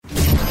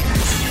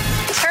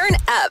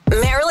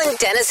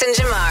Dennis and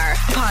Jamar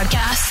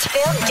podcast.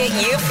 They'll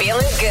get you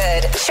feeling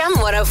good. Chum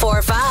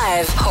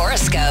 104.5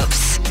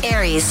 horoscopes.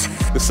 Aries.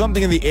 There's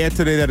something in the air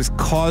today that is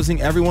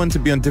causing everyone to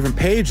be on different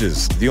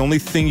pages. The only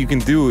thing you can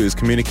do is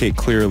communicate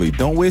clearly.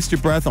 Don't waste your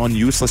breath on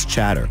useless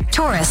chatter.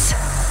 Taurus.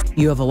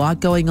 You have a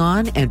lot going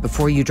on, and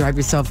before you drive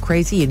yourself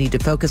crazy, you need to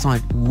focus on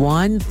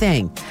one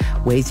thing.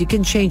 Ways you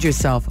can change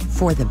yourself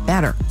for the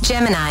better.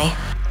 Gemini.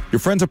 Your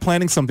friends are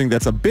planning something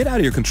that's a bit out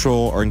of your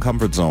control or in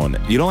comfort zone.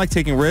 You don't like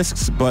taking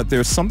risks, but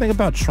there's something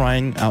about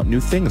trying out new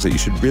things that you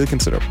should really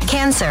consider.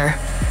 Cancer.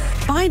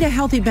 Find a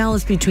healthy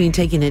balance between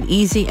taking it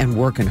easy and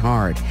working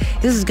hard.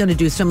 This is going to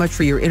do so much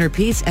for your inner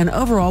peace and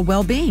overall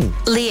well-being.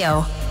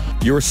 Leo.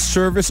 You're a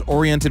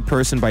service-oriented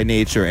person by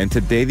nature, and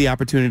today the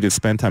opportunity to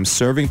spend time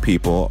serving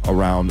people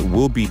around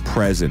will be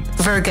present.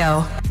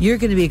 Virgo. You're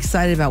going to be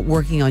excited about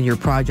working on your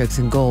projects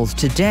and goals.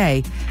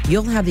 Today,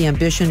 you'll have the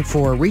ambition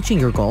for reaching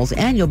your goals,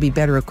 and you'll be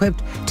better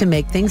equipped to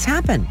make things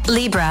happen.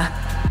 Libra.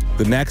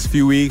 The next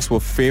few weeks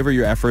will favor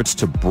your efforts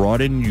to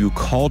broaden you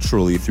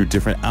culturally through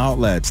different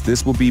outlets.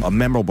 This will be a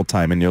memorable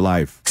time in your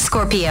life.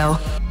 Scorpio.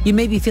 You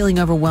may be feeling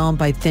overwhelmed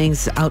by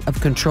things out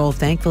of control.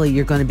 Thankfully,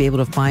 you're going to be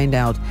able to find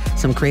out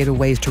some creative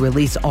ways to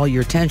release all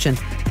your tension.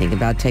 Think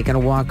about taking a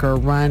walk or a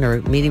run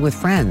or meeting with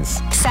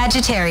friends.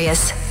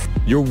 Sagittarius.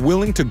 You're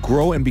willing to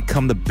grow and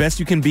become the best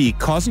you can be,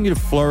 causing you to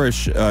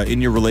flourish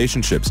in your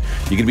relationships.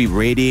 You're going to be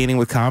radiating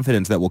with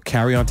confidence that will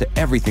carry on to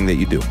everything that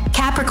you do.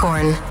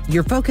 Capricorn.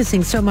 You're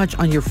focusing so much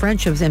on your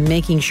friendships and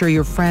making sure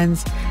your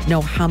friends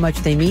know how much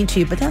they mean to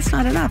you, but that's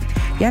not enough.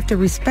 You have to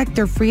respect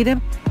their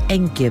freedom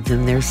and give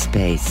them their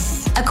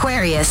space.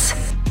 Aquarius.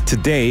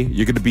 Today,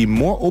 you're going to be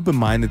more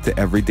open-minded to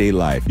everyday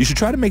life. You should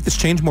try to make this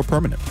change more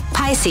permanent.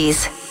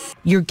 Pisces.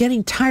 You're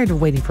getting tired of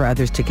waiting for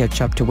others to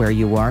catch up to where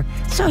you are,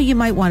 so you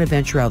might want to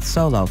venture out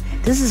solo.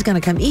 This is going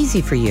to come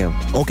easy for you.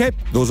 Okay,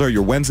 those are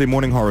your Wednesday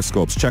morning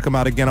horoscopes. Check them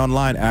out again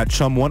online at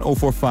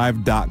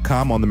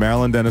chum1045.com on the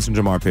Marilyn Dennis and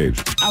Jamar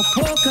page.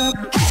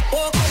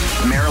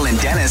 Marilyn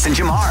Dennis and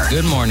Jamar.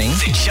 Good morning.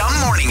 The Chum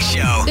Morning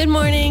Show. Good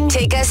morning.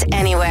 Take us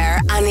anywhere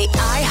on the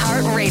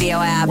iHeartRadio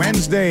app.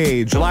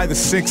 Wednesday, July the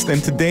 6th,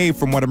 and today,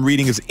 from what I'm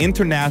reading, is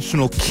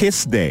International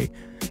Kiss Day.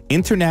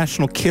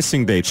 International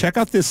Kissing Day. Check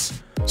out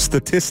this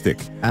statistic.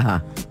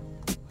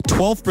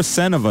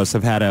 12% of us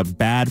have had a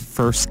bad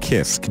first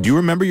kiss. Do you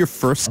remember your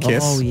first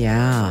kiss? Oh,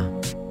 yeah.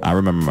 I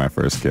remember my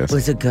first kiss.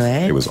 Was it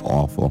good? It was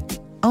awful.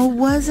 Oh,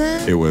 was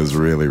it? It was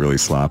really, really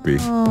sloppy.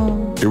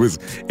 Oh. It was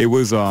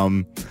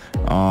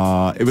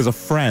a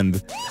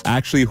friend,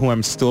 actually, who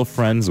I'm still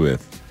friends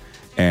with.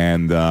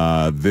 And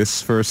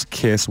this first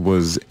kiss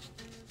was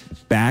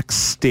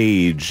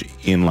backstage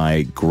in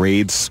like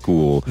grade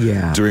school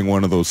during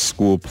one of those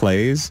school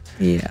plays.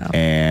 Yeah.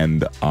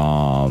 And,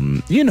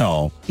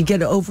 you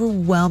get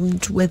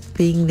overwhelmed with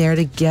being there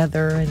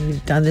together and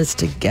you've done this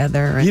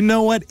together. You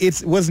know what?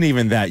 It wasn't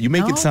even that. You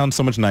make it sound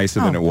so much nicer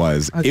than it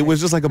was. Okay. It was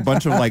just like a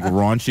bunch of like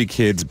raunchy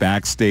kids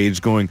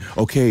backstage going,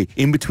 okay,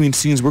 in between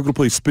scenes, we're going to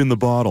play Spin the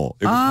Bottle.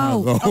 It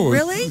was one of those.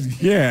 Really?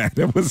 Yeah.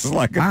 That was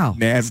like a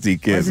nasty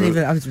kiss.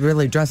 I was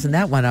really dressing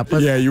that one up.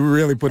 Yeah, you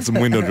really put some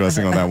window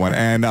dressing on that one.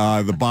 And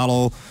the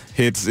bottle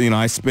hits,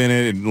 I spin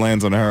it, it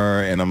lands on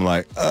her, and I'm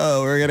like,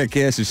 oh, we're going to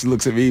kiss. And she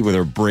looks at me with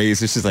her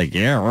brace, and she's like,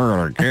 yeah, we're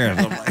going to kiss.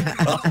 I'm like,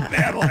 oh,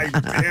 man, like,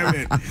 damn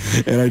it.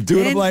 And I do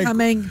it,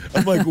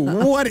 I'm like,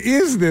 what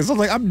is this? I'm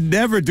like, I'm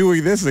never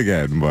doing this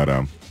again. But,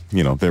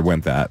 there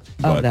went that.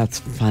 Oh, But, that's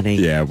funny.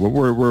 yeah,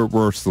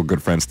 we're still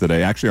good friends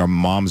today. Actually, our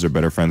moms are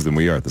better friends than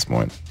we are at this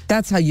point.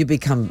 That's how you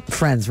become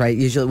friends, right?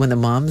 Usually when the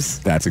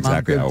That's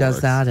exactly mom how it does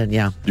works. that, and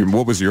yeah.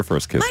 What was your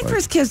first kiss My like?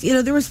 first kiss,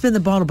 there was Spin the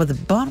Bottle, but the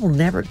bottle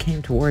never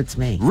came towards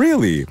me.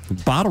 Really?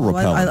 Bottle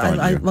repellent,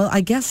 aren't you? Well,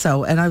 I guess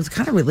so. And I was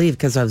kind of relieved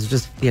because I was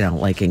just,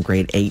 like in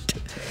grade 8.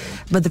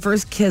 But the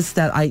first kiss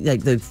that I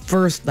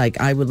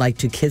would like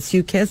to kiss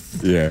you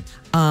kiss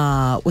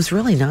was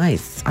really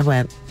nice. I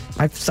went,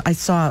 I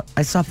saw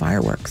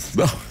fireworks.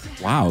 Oh,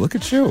 wow, look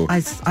at you.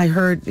 I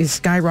heard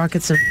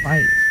skyrockets and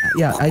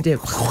I did.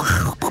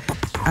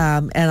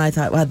 And I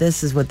thought, wow,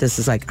 this is what this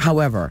is like.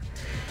 However,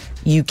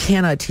 you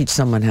cannot teach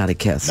someone how to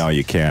kiss. No,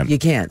 you can't. You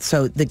can't.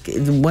 So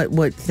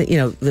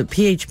the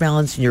pH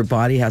balance in your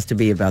body has to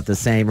be about the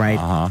same,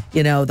 right?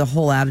 The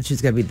whole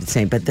attitude's got to be the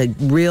same. But the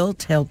real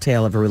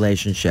telltale of a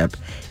relationship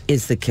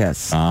is the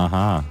kiss.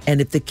 And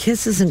if the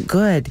kiss isn't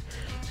good,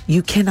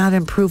 you cannot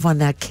improve on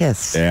that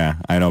kiss. Yeah,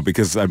 I know,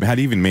 because I've had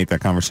to even make that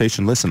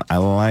conversation. Listen, I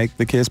like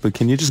the kiss, but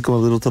can you just go a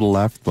little to the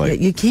left?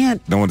 Like, you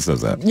can't. No one does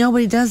that.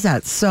 Nobody does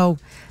that. So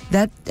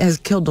that has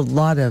killed a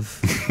lot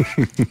of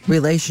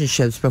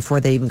relationships before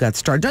they even got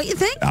started. Don't you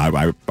think?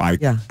 I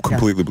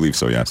completely believe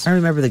so, yes. I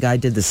remember the guy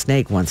did the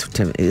snake once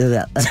to me.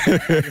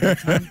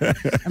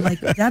 I'm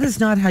like, that is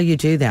not how you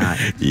do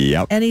that.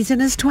 Yep. And he's in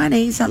his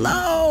 20s.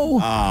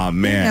 Hello. Oh,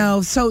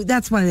 man. So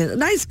that's one of the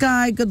nice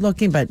guy, good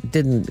looking, but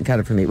didn't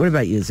cut it for me. What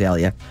about you,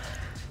 Azalea?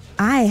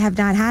 I have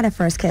not had a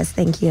first kiss,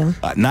 thank you.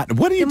 Not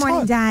what are you Good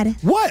morning, Dad.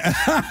 What?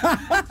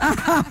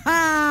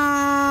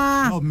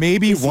 Oh,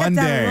 maybe one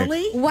day.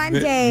 One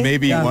day.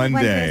 Maybe one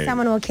One day. day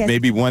someone will kiss.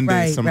 Maybe one day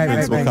Right, some right,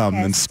 prince right, will come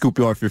right. and scoop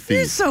you off your feet.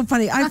 It's so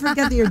funny. I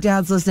forget that your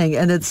dad's listening,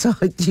 and it's so.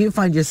 Do you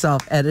find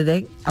yourself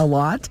editing a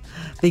lot?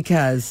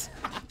 Because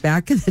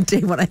back in the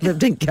day when I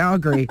lived in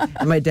Calgary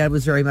and my dad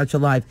was very much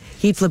alive,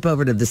 he'd flip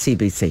over to the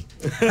CBC.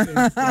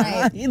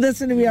 Right. He'd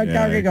listen to me on Yeah,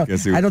 Calgary and go,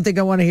 guess who- I don't think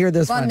I want to hear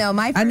this Well, one. no,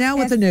 my And first now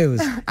with the kiss,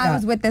 news. I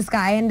was with this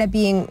guy. I ended up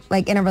being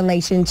like in a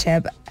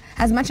relationship,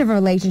 as much of a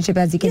relationship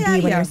as you can Yeah,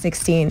 be when yeah. you're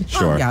 16.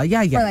 Sure. Oh,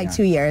 yeah. For like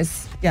 2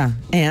 years. Yeah.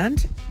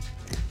 And?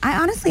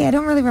 I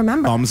don't really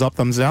remember. Thumbs up,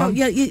 thumbs down? Oh,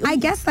 yeah. I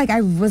guess like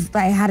I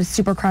had a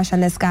super crush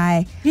on this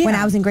guy when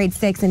Yeah. I was in grade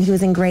 6 and he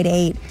was in grade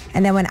 8.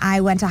 And then when I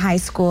went to high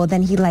school,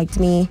 then he liked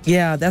me.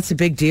 Yeah, that's a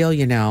big deal,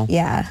 you know.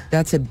 Yeah.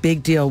 That's a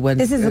big deal when...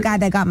 This is the guy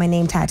that got my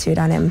name tattooed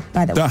on him,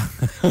 by the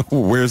way.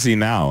 Where's he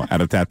now?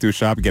 At a tattoo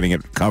shop getting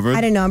it covered?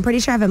 I don't know. I'm pretty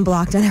sure I've been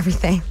blocked on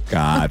everything.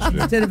 Gotcha.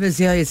 Instead of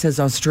Azalea, it says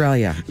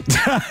Australia.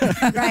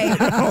 Right.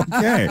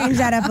 Okay. Change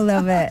that up a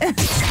little bit.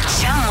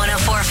 Chum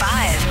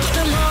 104.5.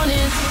 Good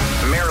morning.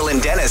 Marilyn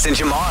Dennis and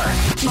Jamar.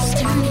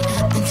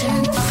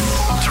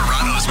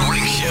 Toronto's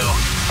morning show.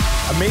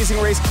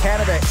 Amazing Race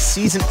Canada,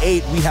 Season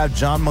 8. We have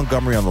John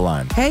Montgomery on the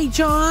line. Hey,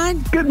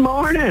 John. Good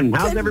morning.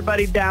 How's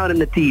everybody down in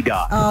the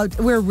T-Dot?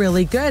 We're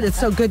really good. It's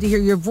so good to hear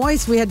your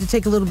voice. We had to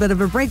take a little bit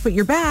of a break, but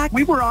you're back.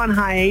 We were on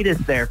hiatus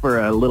there for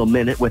a little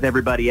minute with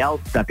everybody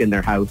else stuck in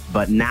their house,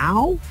 but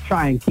now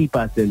try and keep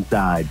us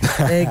inside.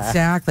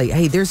 Exactly.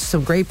 Hey, there's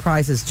some great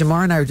prizes.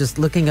 Jamar and I are just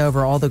looking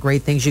over all the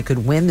great things you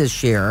could win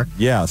this year.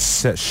 Yeah,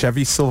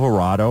 Chevy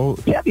Silverado.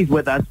 Chevy's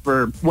with us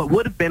for what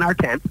would have been our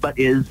 10th, but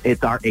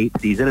it's our 8th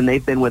season, and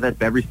they've been with us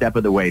every step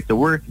of the way. So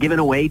we're giving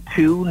away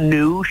 2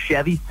 new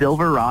Chevy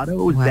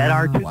Silverados Wow.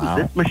 ZR2. Wow.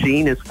 This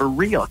machine is for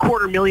real.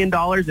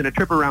 $250,000 and a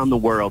trip around the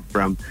world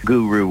from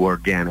Guru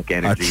Organic A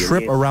Energy.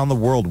 trip around the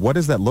world. What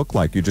does that look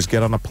like? You just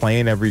get on a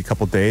plane every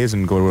couple days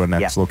and go to a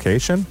next Yeah.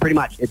 location? Pretty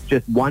much. It's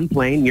just one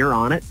plane, you're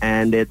on it,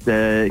 and it's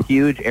a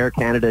huge Air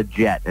Canada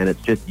jet, and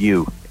it's just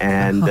you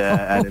and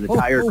an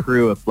entire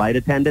crew of flight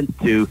attendants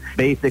to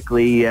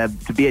basically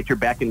to be at your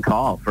beck and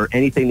call for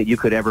anything that you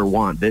could ever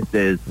want. This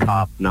is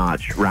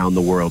top-notch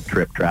round-the-world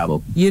trip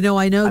travel. You know,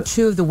 I know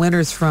 2 of the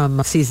winners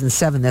from season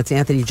 7. That's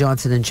Anthony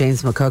Johnson and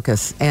James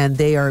McCocus, and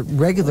they are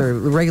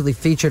regularly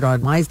featured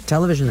on my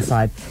television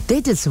side.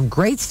 They did some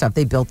great stuff.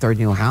 They built their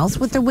new house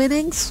with their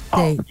winnings.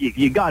 Oh,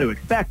 you got to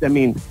expect. I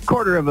mean,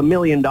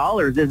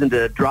 $250,000 isn't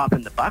a drop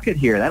in the bucket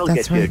here. That'll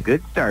That's get you a right.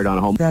 good start on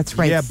a home. That's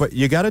right. Yeah, but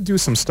you got to do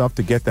some stuff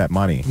to get that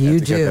money. You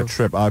to get do. that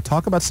trip.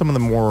 Talk about some of the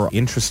more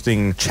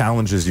interesting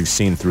challenges you've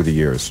seen through the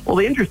years. Well,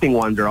 the interesting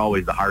ones are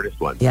always the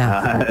hardest ones.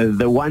 Yeah.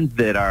 The ones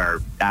that are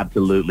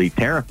absolutely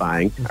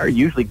terrifying are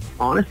usually,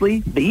 honestly,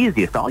 the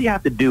easiest. All you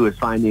have to do is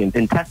find the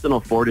intestinal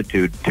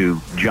fortitude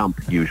to jump,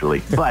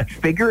 usually. But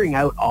figuring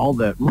out all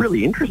the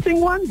really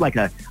interesting ones, like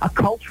a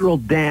cultural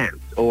dance,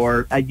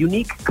 or a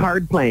unique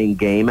card-playing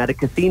game at a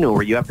casino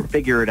where you have to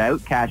figure it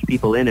out, cash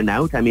people in and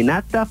out. I mean,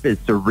 that stuff is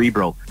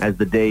cerebral as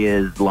the day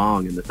is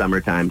long in the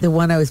summertime. The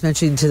one I was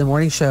mentioning to the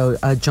morning show,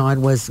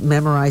 John, was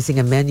memorizing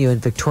a menu in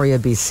Victoria,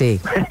 BC.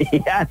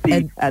 Yeah,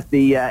 at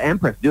the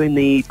Empress, doing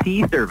the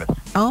tea service.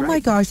 Oh, my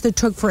gosh, that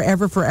took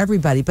forever for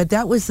everybody, but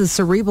that was the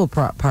cerebral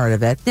part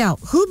of it. Now,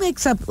 who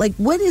makes up, like,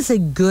 what is a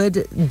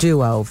good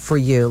duo for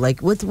you? Like,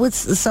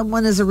 what's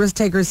someone is a risk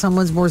taker,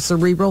 someone's more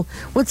cerebral?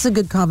 What's a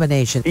good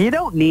combination? You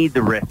don't need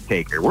the risk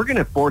taker. We're going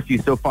to force you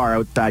so far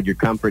outside your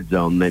comfort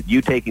zone that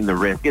you taking the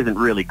risk isn't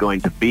really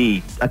going to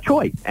be a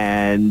choice.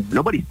 And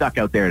nobody's stuck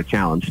out there at a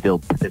challenge still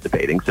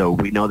participating, so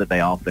we know that they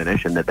all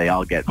finish and that they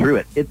all get through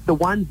it. It's the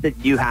ones that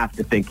you have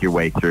to think your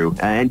way through.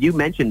 And you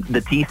mentioned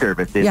the tea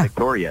service in Yeah.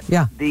 Victoria.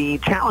 Yeah. The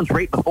challenge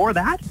right before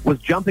that was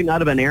jumping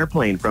out of an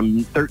airplane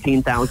from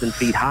 13,000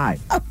 feet high.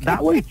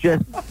 That was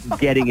just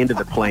getting into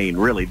the plane,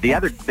 really.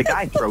 The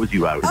guy throws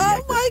you out.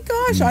 Oh, my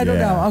gosh, I don't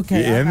know.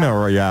 Okay. You in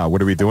or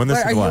what are we doing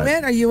this? Are you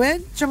in? Are you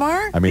in,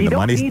 Jamar? I mean, You the don't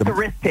money's need the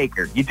risk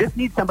taker. You just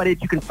need somebody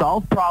that you can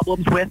solve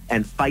problems with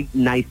and fight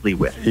nicely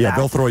with. yeah,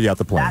 they'll throw you out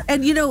the plane.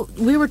 And, you know,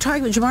 we were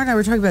talking, Jamar and I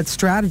were talking about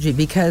strategy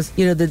because,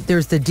 you know,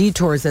 there's the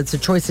detours. That's a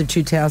choice of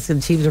 2 tasks,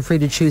 and teams are free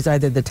to choose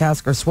either the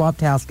task or swap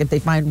task if they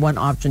find one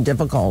option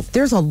difficult.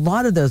 There's a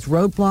lot of those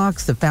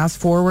roadblocks, the fast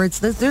forwards.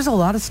 There's a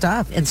lot of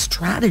stuff and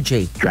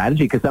strategy.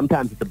 Strategy, because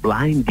sometimes it's a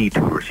blind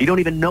detour. So you don't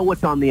even know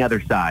what's on the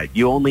other side.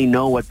 You only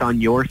know what's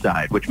on your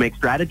side, which makes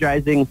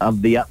strategizing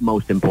of the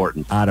utmost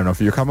importance. I don't know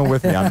if you're coming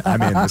with me.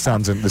 I'm in.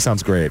 This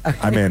sounds great.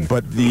 I'm in.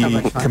 But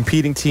the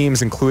competing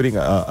teams, including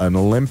an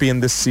Olympian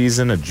this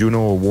season, a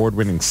Juno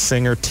Award-winning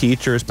singer,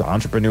 teachers,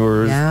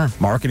 entrepreneurs, Yeah.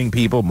 marketing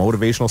people,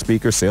 motivational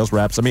speakers, sales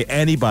reps. I mean,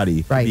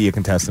 anybody Right. can be a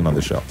contestant on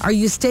the show. Are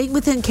you staying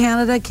within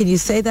Canada? Can you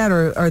say that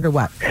or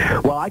what?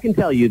 Well, I can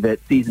tell you that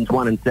seasons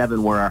 1 and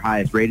 7 were our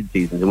highest rated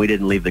seasons, and we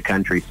didn't leave the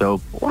country. So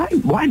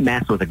why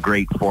mess with a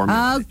great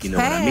formula? Okay. If you know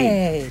what I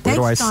mean? Where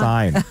do I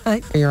John.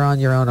 sign? You're on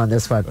your own on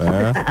this one.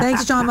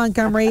 Thanks, John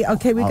Montgomery.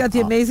 Okay, we got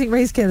the Amazing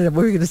Race Canada.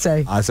 What were you going to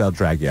say? I'll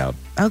drag you out.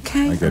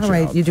 Okay, I get all you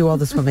right. out. You do all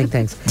the swimming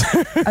things.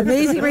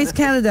 Amazing Race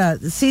Canada,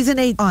 Season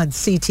 8 on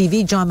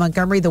CTV. John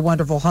Montgomery, the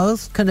wonderful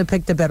host. Couldn't have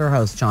picked a better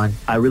host, John.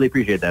 I really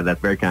appreciate that. That's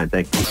very kind.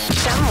 Thank you.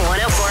 Chum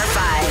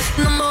 104.5.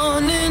 In the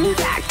morning.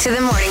 Back to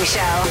the morning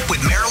show.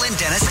 With Marilyn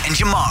Dennis and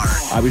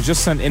Jamar. I was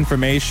just sent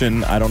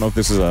information. I don't know if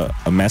this is a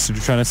message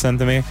you're trying to send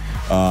to me,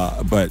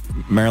 but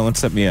Marilyn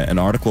sent me an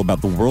article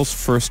about the world's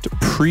first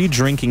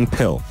pre-drinking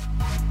pill.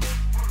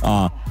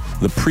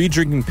 The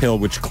pre-drinking pill,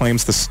 which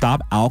claims to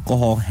stop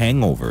alcohol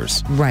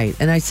hangovers. Right,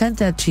 and I sent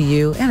that to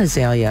you and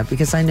Azalea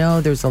because I know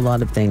there's a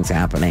lot of things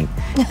happening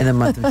in the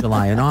month of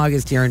July and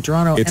August here in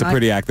Toronto. It's a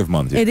pretty active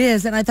month. It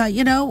is, and I thought,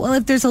 well,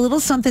 if there's a little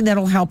something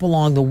that'll help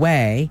along the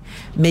way,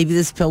 maybe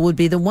this pill would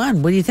be the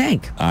one. What do you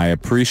think? I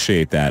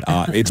appreciate that.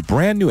 It's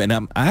brand new, and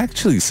I'm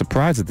actually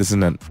surprised that this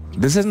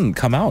hasn't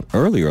come out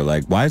earlier.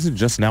 Like, why is it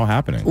just now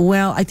happening?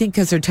 Well, I think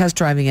because they're test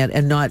driving it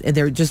and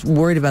they're just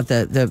worried about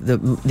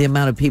the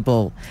amount of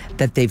people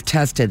that they've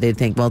tested. They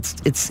think, well,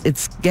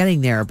 it's getting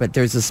there, but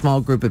there's a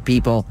small group of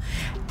people,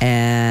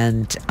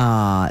 and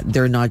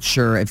they're not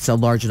sure if it's a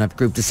large enough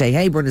group to say,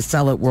 hey, we're going to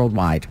sell it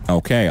worldwide.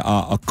 Okay,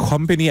 a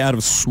company out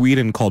of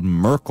Sweden called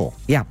Merkel.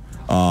 Yeah.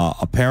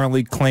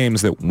 Apparently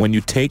claims that when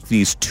you take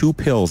these 2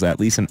 pills at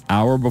least an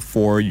hour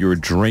before your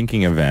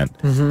drinking event,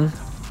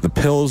 the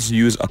pills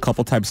use a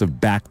couple types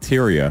of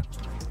bacteria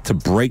to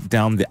break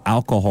down the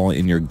alcohol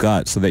in your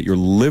gut so that your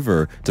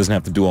liver doesn't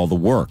have to do all the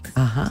work.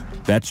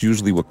 That's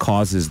usually what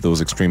causes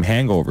those extreme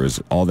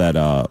hangovers, all that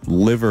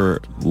liver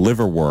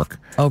work.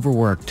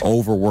 Overworked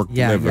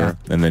liver,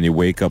 and then you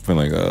wake up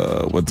feeling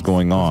what's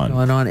going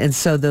on? And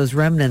so those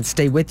remnants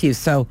stay with you.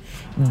 So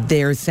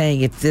they're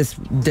saying if this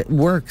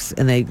works,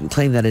 and they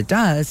claim that it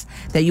does,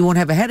 that you won't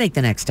have a headache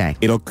the next day.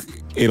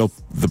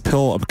 The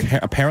pill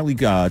apparently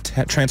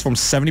transforms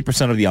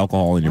 70% of the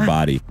alcohol in your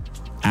body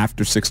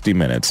after 60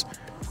 minutes,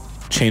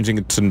 changing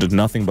it to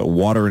nothing but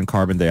water and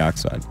carbon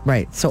dioxide.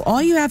 Right. So all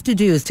you have to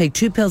do is take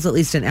 2 pills at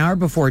least an hour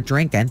before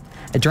drinking,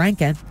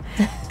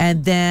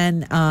 and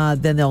then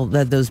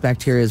those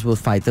bacteria will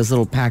fight. Those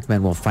little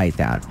Pac-Men will fight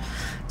that.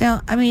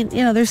 Now, I mean,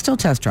 they're still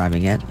test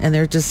driving it, and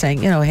they're just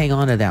saying, hang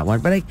on to that one.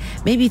 But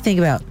maybe think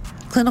about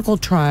clinical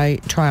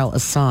trial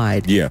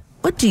aside. Yeah.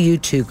 What do you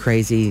two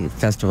crazy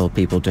festival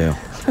people do?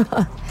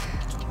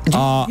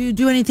 Do you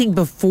do anything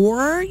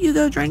before you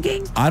go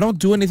drinking? I don't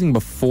do anything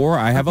before.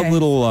 I have a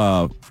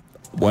little,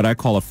 what I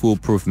call a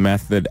foolproof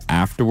method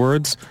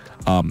afterwards.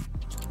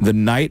 The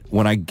night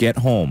when I get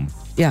home,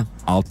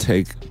 I'll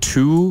take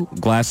 2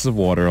 glasses of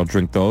water, I'll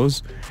drink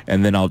those,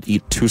 and then I'll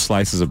eat 2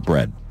 slices of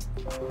bread.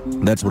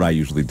 That's what I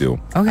usually do.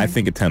 Okay. I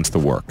think it tends to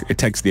work. It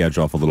takes the edge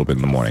off a little bit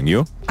in the morning.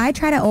 You? I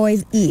try to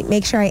always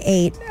make sure I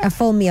ate a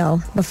full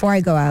meal before I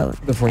go out.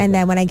 And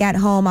then when I get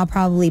home, I'll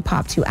probably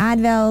pop 2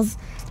 Advils,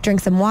 drink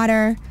some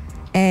water,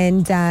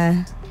 and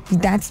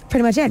that's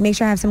pretty much it. Make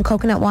sure I have some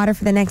coconut water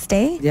for the next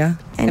day. Yeah.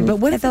 But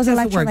what if those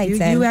doesn't work?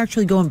 electrolytes in? You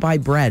actually go and buy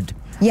bread.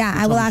 Yeah,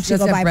 I will actually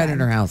go buy bread in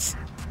her house.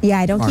 Yeah,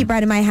 I don't keep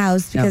bread in my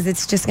house because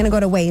it's just going to go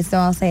to waste. So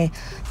I'll say,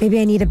 maybe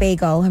I need a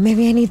bagel, or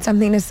maybe I need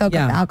something to soak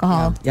up the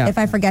alcohol if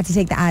I forget to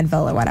take the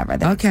Advil or whatever.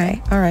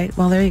 Okay. All right.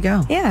 Well, there you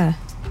go. Yeah.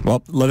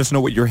 Well, let us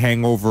know what your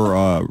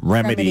hangover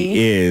remedy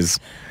is.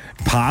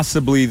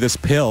 Possibly this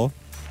pill,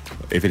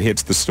 if it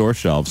hits the store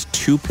shelves.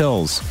 2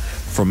 pills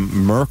from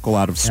Merkel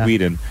out of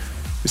Sweden.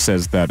 It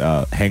says that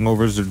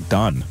hangovers are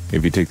done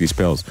if you take these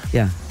pills.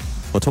 Yeah.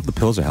 Let's hope the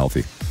pills are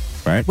healthy,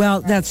 right?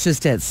 Well, that's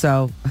just it.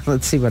 So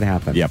let's see what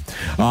happens. Yeah.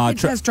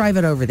 Just drive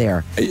it over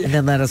there and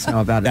then let us know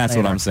about it. That's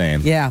later. what I'm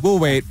saying. Yeah. We'll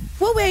wait.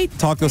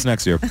 Talk to us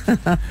next year.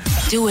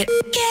 Do it.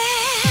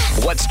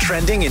 Yeah. What's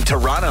trending in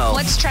Toronto?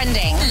 What's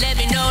trending? Let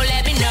me know.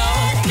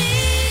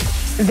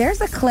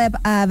 There's a clip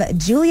of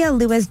Julia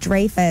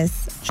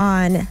Louis-Dreyfus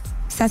on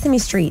Sesame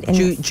Street.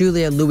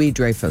 Julia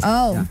Louis-Dreyfus.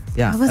 Oh.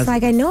 Yeah. I was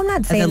like, I know I'm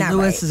not saying that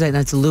Louis right.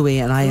 That's Louis,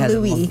 and I had...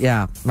 Louis.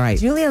 Yeah, right.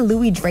 Julia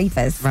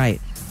Louis-Dreyfus.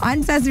 Right.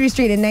 On Sesame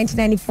Street in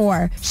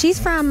 1994. She's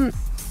from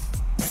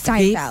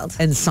Seinfeld.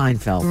 And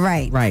Seinfeld.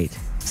 Right. Right.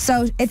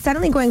 So it's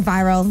suddenly going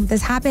viral.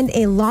 This happened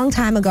a long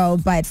time ago,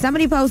 but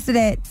somebody posted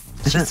it.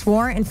 She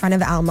swore in front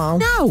of Elmo.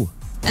 No.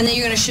 And then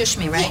you're going to shush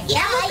me, right?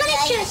 Yeah, I'm going to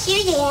shush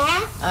you,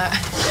 yeah.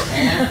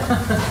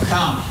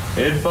 Count.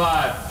 In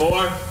 5,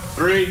 4,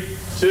 3,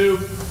 2.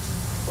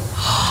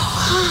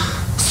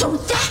 So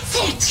that's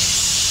it.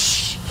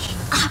 Shh.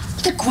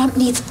 The grump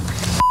needs...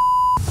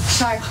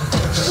 Sorry.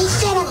 He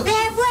said a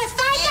bad word.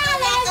 $5.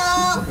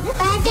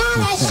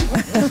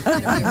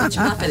 $5. Rich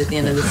Muppet at the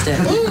end of this day.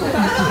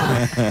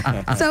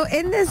 So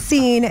in this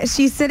scene,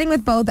 she's sitting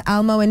with both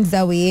Elmo and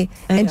Zoe,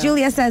 and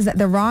Julia says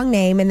the wrong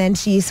name, and then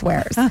she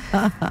swears. But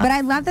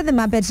I love that the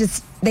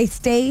Muppets they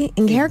stay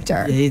in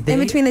character in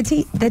between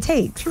the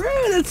takes. True,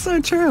 that's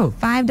so true.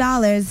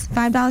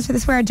 $5 for the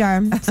swear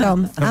jar.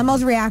 So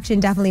Elmo's reaction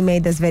definitely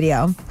made this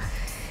video.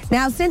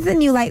 Now, since the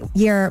new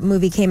Lightyear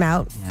movie came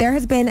out, there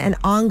has been an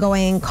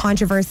ongoing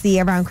controversy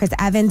around Chris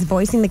Evans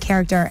voicing the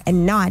character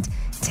and not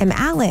Tim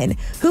Allen,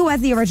 who was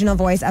the original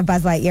voice of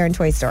Buzz Lightyear in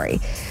Toy Story.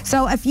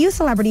 So a few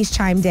celebrities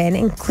chimed in,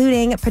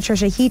 including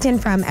Patricia Heaton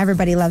from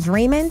Everybody Loves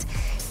Raymond.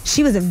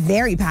 She was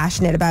very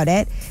passionate about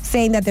it,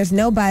 saying that there's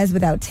no Buzz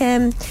without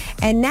Tim.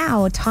 And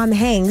now Tom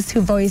Hanks, who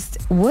voiced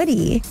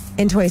Woody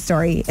in Toy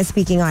Story, is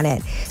speaking on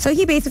it. So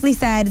he basically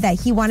said that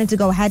he wanted to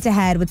go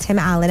head-to-head with Tim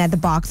Allen at the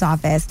box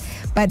office,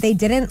 but they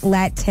didn't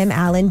let Tim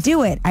Allen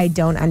do it. I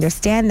don't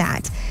understand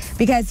that.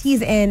 Because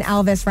he's in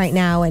Elvis right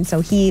now, and so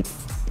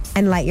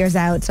and Lightyear's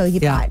out, so he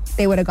thought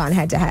they would have gone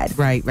head-to-head.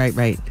 Right.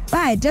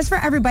 But just for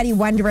everybody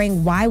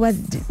wondering,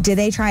 did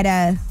they try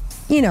to...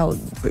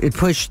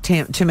 push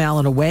Tim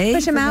Allen away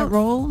push him from out that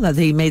role that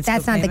he made.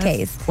 That's so not the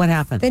famous? case. What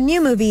happened? The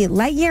new movie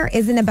Lightyear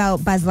isn't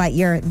about Buzz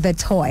Lightyear, the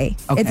toy.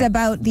 Okay. It's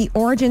about the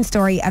origin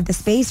story of the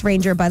Space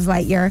Ranger Buzz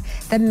Lightyear,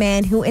 the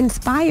man who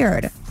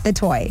inspired the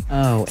toy.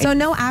 Oh, so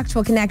no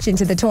actual connection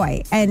to the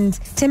toy. And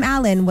Tim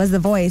Allen was the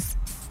voice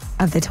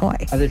of the toy.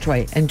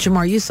 And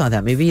Jamar, you saw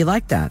that movie. You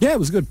liked that? Yeah, it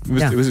was good.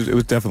 It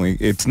was definitely.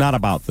 It's not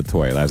about the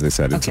toy, as they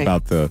said. It's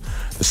about the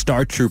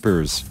Star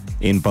Troopers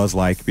in Buzz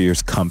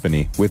Lightyear's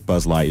company with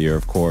Buzz Lightyear,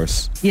 of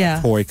course. Yeah.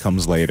 The toy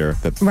comes later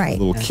that the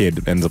little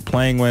kid ends up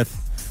playing with.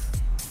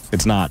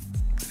 It's not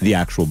the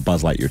actual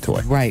Buzz Lightyear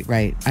toy.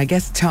 Right. I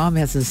guess Tom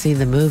hasn't seen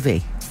the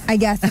movie. I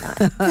guess not.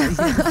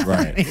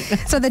 Right.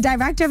 So the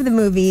director of the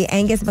movie,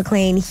 Angus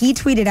MacLean, he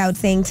tweeted out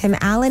saying, Tim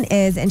Allen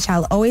is and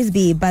shall always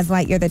be Buzz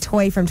Lightyear, the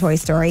toy from Toy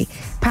Story.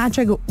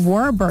 Patrick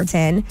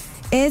Warburton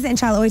is and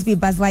shall always be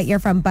Buzz Lightyear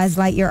from Buzz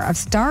Lightyear of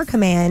Star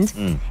Command.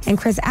 And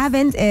Chris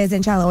Evans is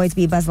and shall always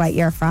be Buzz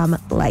Lightyear from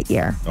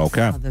Lightyear.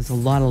 Okay. Oh, there's a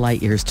lot of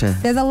light years to...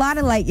 There's a lot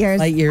of light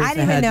years. I didn't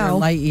even know.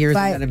 Light years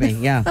ahead of me,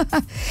 yeah.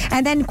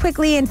 And then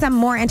quickly, in some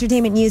more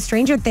entertainment news,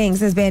 Stranger Things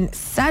has been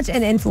such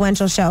an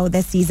influential show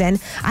this season.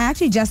 I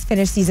actually just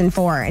finished season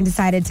 4 and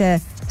decided to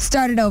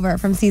start it over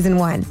from season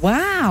 1.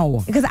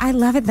 Wow. Because I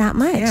love it that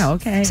much. Yeah,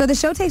 okay. So the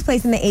show takes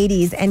place in the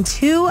 80s, and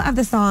 2 of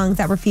the songs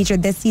that were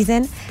featured this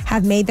season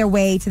have made their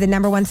way to the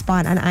 #1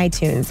 spot on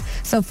iTunes.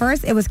 So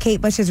first, it was Kate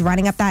Bush's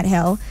Running Up That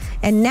Hill,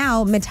 and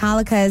now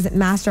Metallica's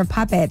Master of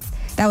Puppets,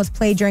 that was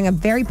played during a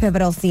very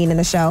pivotal scene in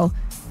the show,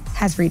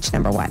 has reached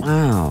 #1.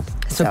 Wow.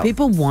 So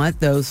people want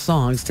those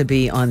songs to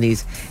be on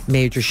these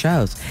major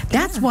shows.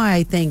 That's why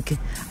I think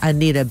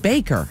Anita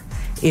Baker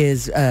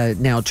is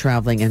now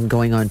traveling and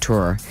going on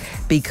tour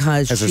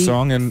because As a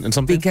song and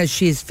something? Because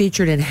she's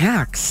featured in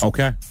Hacks.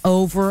 Okay.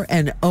 Over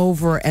and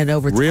over and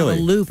over. It's Really? on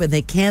a loop, and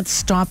they can't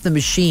stop the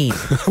machine.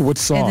 What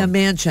song? In the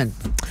mansion.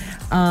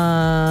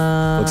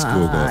 Let's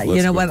Google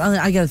it. What?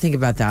 I got to think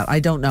about that. I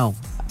don't know.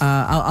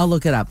 I'll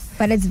look it up.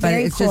 But it's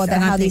very cool just- that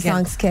and I'm how these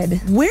thinking, songs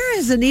could. Where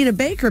has Anita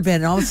Baker been?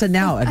 And all of a sudden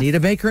now, Anita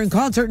Baker in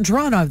concert in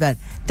Toronto.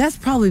 That's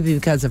probably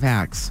because of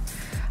Hacks.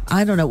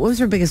 I don't know. What was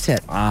her biggest hit?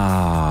 It's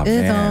All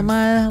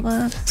my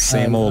love.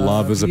 Same Old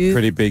Love is a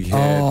pretty big hit.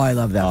 Oh, I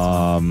love that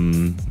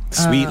song.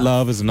 Sweet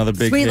Love is another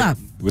big Sweet hit. Love.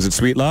 Was it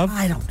Sweet Love?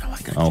 I don't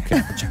know.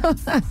 Okay.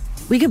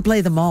 We can play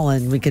them all,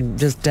 and we can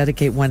just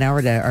dedicate 1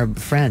 hour to our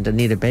friend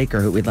Anita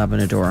Baker, who we love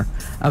and adore.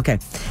 Okay.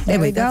 There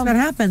Anyway, we go. that's what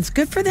happens.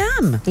 Good for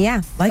them.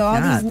 Yeah. Like so all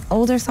that. these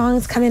older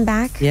songs coming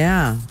back.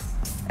 Yeah.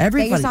 Get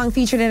Everybody. your song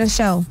featured in a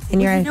show,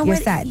 and you're, You know you're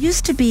what? set. It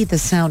used to be the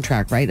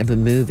soundtrack, right, of a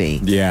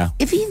movie. Yeah.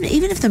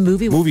 Even if the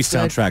movie was Movie good,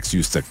 soundtracks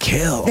used to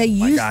kill. they Oh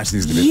my used- gosh,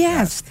 these are the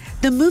yes,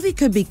 best. the movie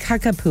could be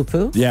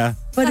Kakapoo. Yeah.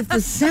 But if the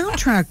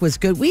soundtrack was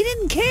good, we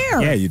didn't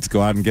care. Yeah, you'd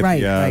go out and get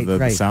Right, the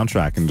right.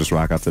 soundtrack and just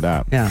rock out to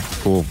that. Yeah.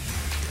 Cool.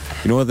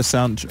 You know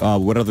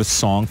what other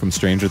song from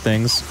Stranger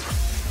Things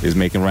is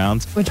making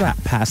rounds? Which one?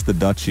 Pass the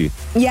Dutchie.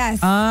 Yes.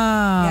 Oh.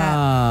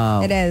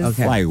 Yeah, it is.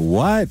 Okay. Like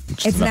what?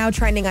 It's now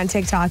trending on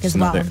TikTok as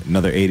well.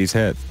 Another 80s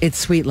hit. It's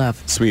Sweet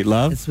Love. Sweet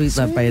Love? It's Sweet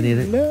Love by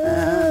Anita.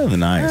 Love.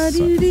 Nice.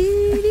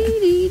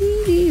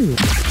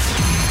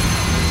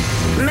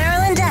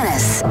 Marilyn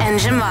Dennis and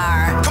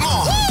Jamar. Come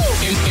on.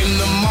 In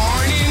the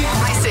morning.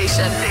 My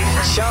station.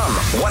 Chum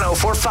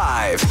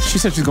 1045. She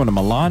said she's going to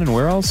Milan and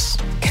where else?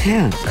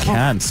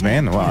 France,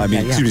 man. Wow. I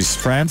mean, Yeah. excuse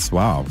me, France.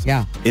 Wow.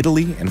 Yeah.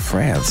 Italy and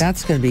France.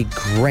 That's going to be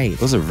great.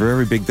 Those are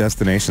very big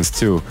destinations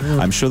too.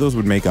 I'm sure those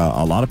would make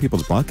a lot of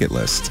people's bucket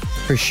list.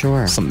 For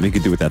sure. Something you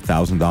could do with that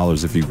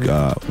 $1,000 if you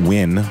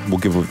win. We'll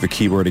give the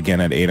keyword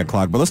again at 8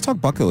 o'clock. But let's talk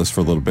bucket list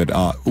for a little bit.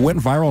 It went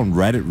viral on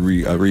Reddit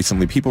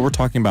recently. People were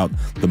talking about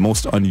the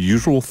most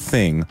unusual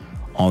thing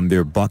on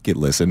their bucket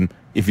list. And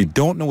if you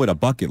don't know what a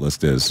bucket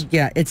list is,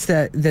 Yeah, it's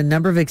the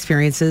number of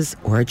experiences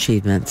or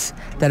achievements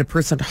that a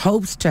person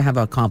hopes to have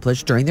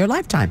accomplished during their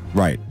lifetime.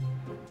 right,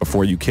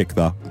 before you kick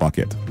the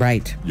bucket.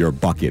 Right. Your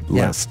bucket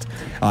Yeah. list.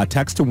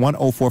 Text to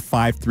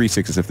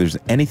 104536 if there's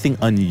anything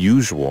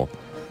unusual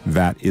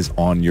that is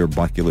on your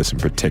bucket list in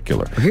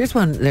particular. Here's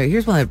one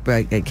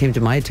that came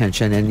to my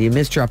attention, and you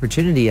missed your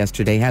opportunity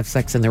yesterday. Have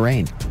sex in the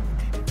rain.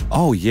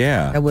 Oh,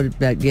 yeah.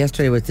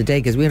 Yesterday was the day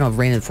because we don't have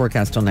rain in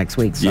forecast till next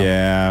week. So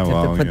Yeah, you have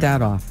well, to put yeah.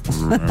 that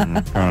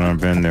off. I've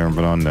been there,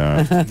 but on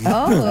that.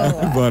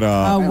 Oh. But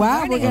Oh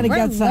wow, we're gonna We're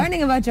get some.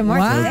 learning about Jamar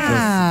Wow.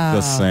 today.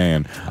 just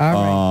saying.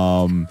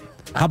 All right.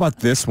 How about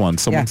this one?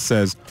 Someone Yeah.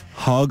 says,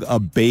 hug a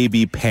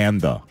baby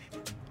panda.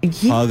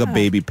 Hug a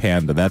baby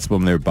panda. That's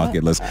on their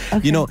bucket list.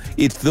 You know,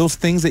 it's those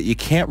things that you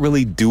can't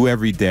really do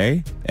every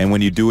day. And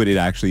when you do it, it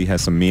actually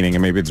has some meaning.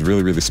 And maybe it's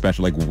really, really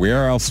special. Like,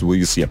 where else will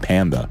you see a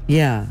panda?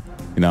 Yeah.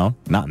 You know,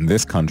 not in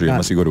this country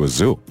unless you go to a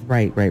zoo.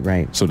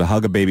 Right. So to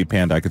hug a baby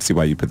panda, I could see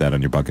why you put that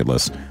on your bucket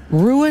list.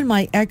 Ruin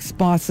my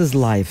ex-boss's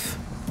life.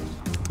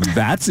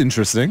 That's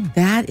interesting.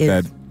 That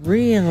is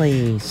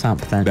really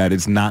something. That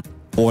is not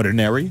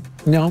ordinary.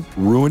 No.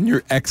 Ruin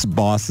your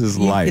ex-boss's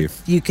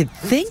life. You could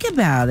think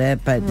about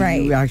it, but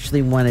you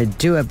actually want to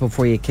do it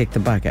before you kick the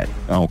bucket.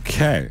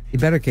 Okay. You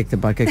better kick the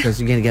bucket because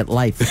you're going to get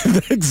life.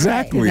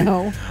 Exactly. You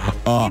know?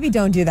 Maybe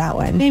don't do that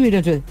one. Maybe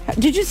don't do it.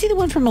 Did you see the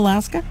one from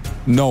Alaska?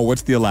 No,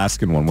 what's the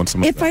Alaskan one? What's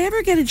the If I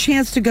ever get a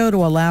chance to go to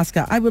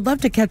Alaska, I would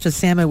love to catch a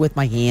salmon with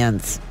my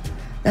hands.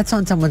 That's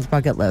on someone's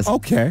bucket list.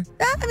 Okay.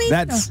 I mean,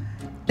 That's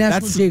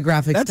National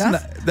Geographic that's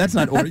stuff. That's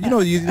not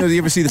order. You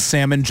ever see the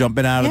salmon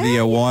jumping out of the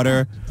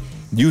water?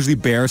 Usually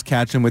bears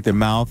catch them with their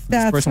mouth.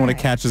 That's this person when right.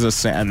 it catches a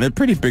salmon, they're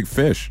pretty big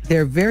fish.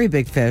 They're very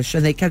big fish,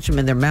 and they catch them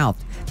in their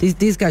mouth.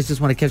 These guys just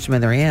want to catch them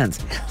in their hands.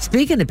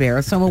 Speaking of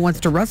bears, someone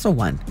wants to wrestle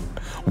one.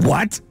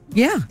 What?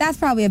 Yeah. That's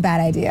probably a bad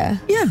idea.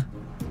 Yeah.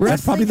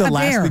 That's probably the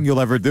Wrestling a last bear. thing you'll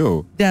ever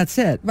do. That's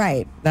it.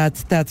 Right.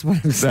 That's what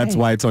I'm saying. That's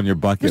why it's on your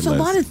bucket There's list.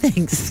 a lot of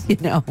things,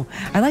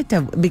 I like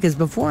to, because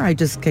before I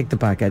just kick the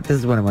bucket, this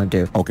is what I want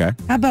to do. Okay.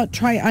 How about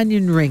try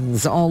onion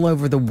rings all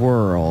over the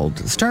world?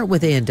 Start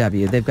with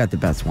A&W. They've got the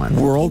best one.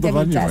 World of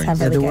onion does rings. have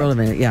Yeah, really the good. world of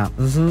it. Yeah.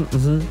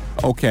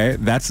 Mm-hmm. Okay,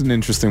 that's an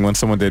interesting one.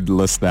 Someone did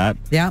list that.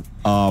 Yeah.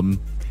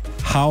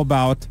 How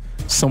about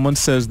someone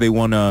says they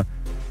want to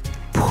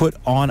put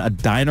on a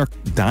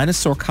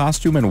dinosaur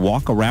costume and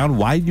walk around?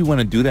 Why do you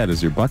want to do that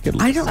as your bucket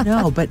list? I don't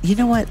know, but you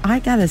know what? I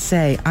gotta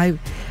say, I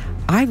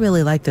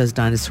really like those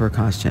dinosaur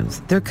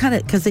costumes. They're kind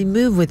of, because they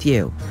move with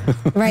you.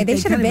 Right. They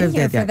should have kinda been moved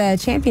here with for you. the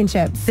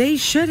championships. They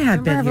should have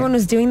Remember been everyone here.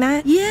 was doing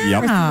that? Yeah.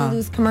 Yep. First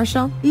Lose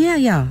commercial?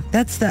 Yeah.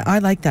 I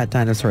like that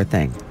dinosaur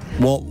thing.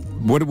 Well,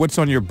 what's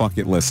on your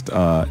bucket list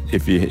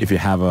if you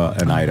have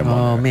an item Oh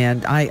on there?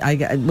 man,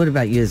 I what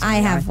about you? I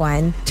have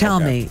one. Tell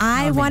me.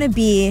 I want to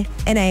be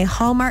in a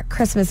Hallmark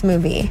Christmas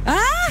movie.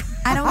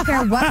 I don't care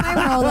what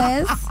my role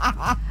is.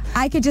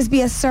 I could just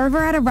be a server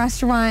at a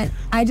restaurant.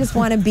 I just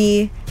want to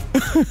be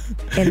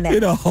in there.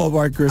 In a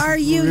Hallmark Christmas Are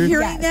you movie?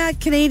 hearing that,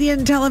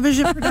 Canadian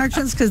television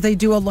productions? Because they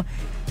do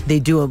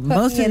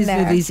most of me in these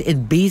there. movies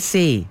in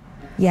BC.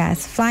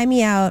 Yes, fly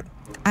me out.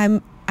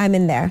 I'm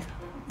in there.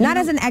 Not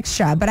as an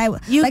extra, but an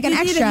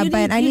extra,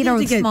 but I need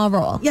a small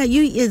role. Yeah,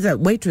 you is a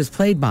waitress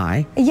played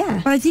by. Yeah.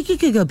 But I think you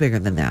could go bigger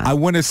than that. I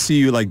want to see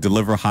you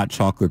deliver hot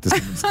chocolate to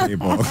someone's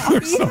table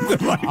or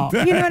something like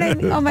that. You know what I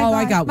mean? Oh my God.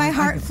 I got my one.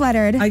 heart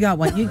fluttered. I got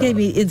one. You gave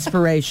me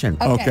inspiration.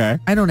 Okay.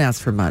 I don't ask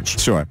for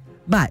much. Sure.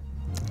 But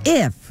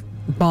if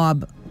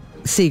Bob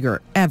Seger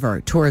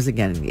ever tours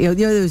again, the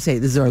others say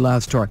this is our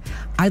last tour,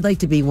 I'd like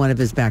to be one of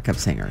his backup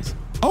singers.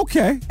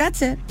 Okay.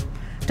 That's it.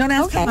 Don't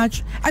ask for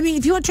much. I mean,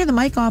 if you want to turn the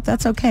mic off,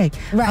 that's okay.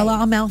 Right.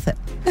 I'll mouth it.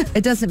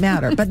 It doesn't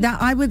matter. But now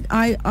I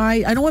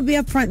don't want to be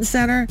up front and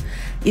center.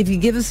 If you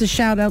give us a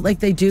shout out like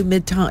they do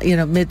mid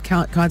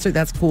concert,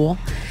 that's cool.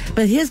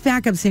 But his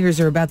backup singers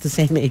are about the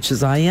same age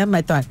as I am.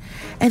 I thought,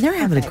 and they're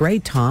having a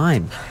great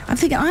time. I'm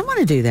thinking I want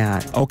to do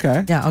that.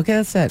 Okay. Yeah. Okay.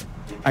 That's it.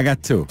 I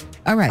got two.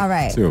 All right. All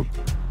right. Two.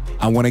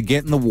 I want to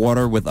get in the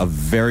water with a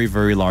very,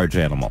 very large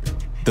animal.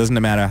 Doesn't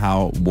matter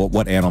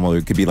what animal.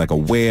 It could be like a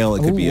whale.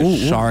 It could be a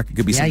shark. It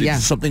could be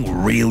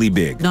something really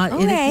big. Not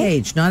in a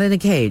cage. Not in a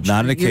cage.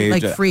 Not in a You're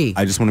cage. like free.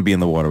 I just want to be in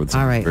the water with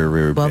something All right. very,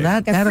 very Well, big.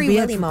 that'll Free be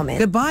Willy it. moment.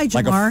 Goodbye,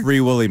 like Jamar. a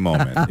Free Willy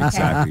moment.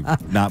 Exactly.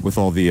 Not with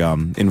all the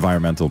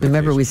environmental.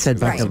 Remember we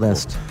said bucket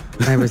list.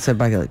 Remember we said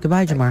bucket list.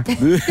 Goodbye,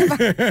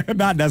 Jamar.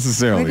 Not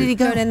necessarily. Where did he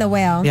go? Going in the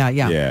whale. Yeah.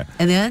 Yeah.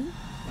 And then?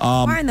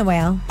 Or in the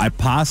whale.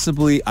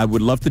 I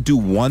would love to do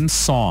one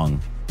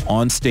song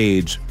on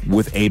stage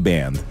with a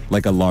band,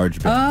 like a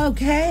large band.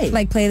 Okay.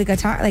 Like play the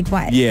guitar? Like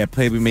what? Yeah,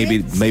 play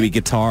maybe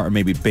guitar or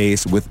maybe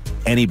bass with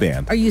any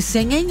band. Are you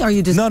singing? Or are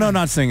you just... No,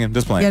 not singing,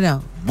 just playing. Yeah,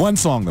 no. One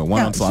song though,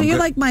 one So song. you're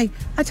like I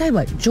tell you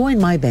what, join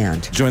my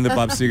band. Join the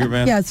Bob Seger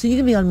band? Yeah, so you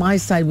can be on my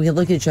side. We can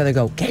look at each other and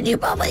go, can you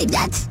believe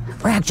that?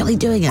 We're actually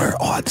doing it. We're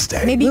on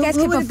stage. Maybe you guys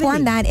Who could would it be?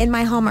 perform that in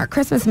my Hallmark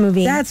Christmas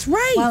movie. That's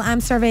right. While I'm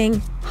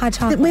serving hot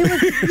chocolate.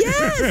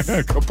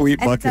 Yes. Complete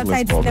And it's bucket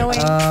list outside moment.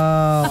 snowing.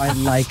 Oh, I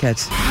like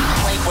it.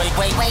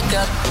 Wake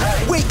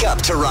up. Wake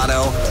up,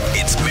 Toronto.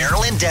 It's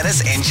Marilyn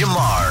Dennis and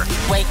Jamar.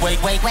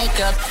 Wake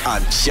up.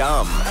 On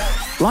Chum.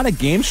 A lot of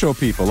game show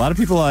people. A lot of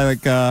people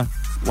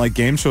like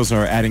game shows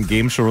are adding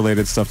game show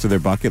related stuff to their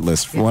bucket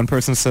list. One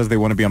person says they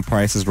want to be on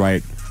Price is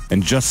Right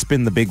and just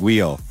spin the big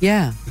wheel.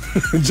 Yeah.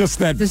 Just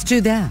that. Just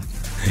do that.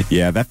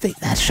 Yeah,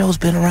 that show's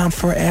been around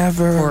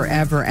forever.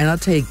 Forever. And I'll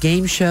tell you,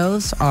 game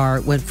shows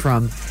went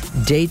from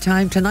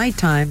daytime to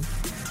nighttime.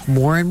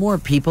 More and more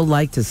people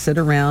like to sit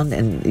around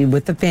and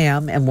with the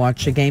fam and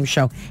watch a game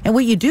show. And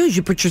what you do is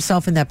you put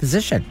yourself in that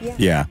position.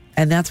 Yeah.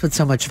 And that's what's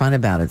so much fun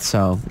about it.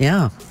 So,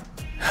 yeah.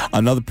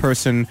 Another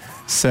person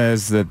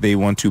says that they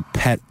want to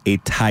pet a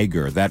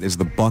tiger. That is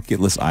the bucket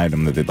list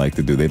item that they'd like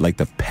to do. They'd like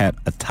to pet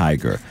a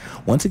tiger.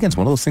 Once again, it's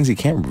one of those things you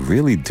can't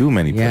really do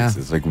many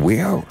places. Like,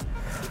 where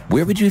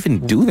would you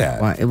even do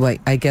that?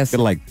 Like, I guess...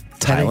 Like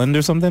Thailand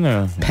or something?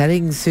 Or?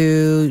 Petting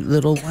zoo,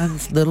 little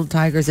ones, little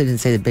tigers. I didn't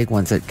say the big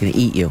ones that can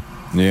eat you.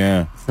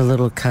 Yeah. The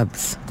little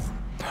cubs.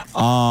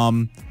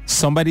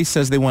 Somebody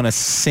says they want to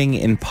sing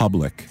in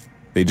public.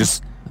 They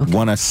just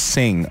want to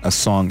sing a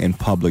song in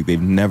public.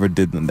 They've never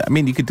did them. I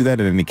mean, you could do that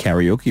at any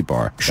karaoke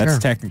bar. Sure. That's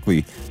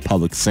technically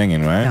public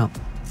singing, right?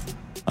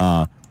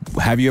 Yeah.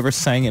 Have you ever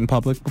sang in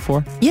public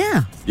before?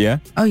 Yeah. Yeah?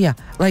 Oh, yeah.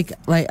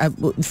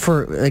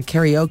 For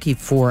karaoke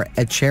for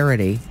a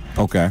charity.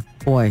 Okay.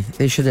 Boy,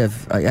 they should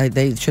have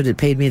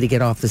paid me to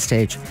get off the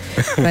stage.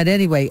 But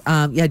anyway,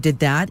 I did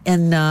that,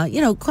 and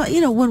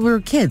when we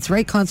were kids,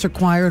 right? Concert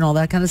choir and all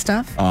that kind of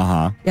stuff.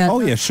 Yeah. Oh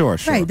yeah, sure.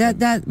 Right.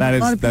 That a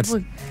lot of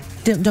people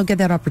don't get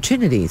that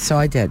opportunity, so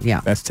I did. Yeah.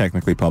 That's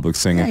technically public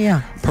singing.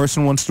 Yeah.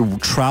 Person wants to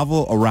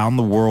travel around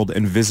the world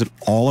and visit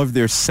all of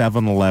their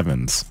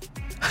 7-Elevens.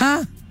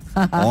 Huh?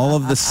 All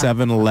of the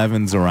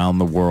 7-Elevens around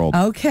the world.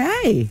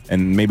 Okay.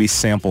 And maybe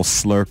sample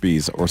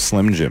Slurpees or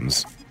Slim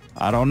Jims.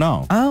 I don't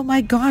know. Oh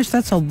my gosh,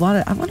 that's a lot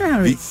of... I wonder how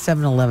many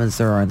 7-Elevens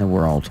there are in the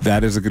world.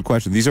 That is a good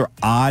question. These are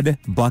odd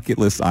bucket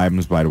list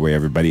items, by the way,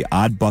 everybody.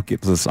 Odd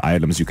bucket list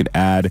items you could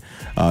add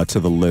to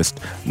the list.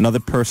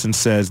 Another person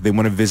says they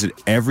want to visit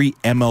every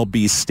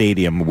MLB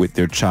stadium with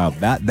their child.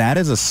 That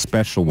is a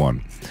special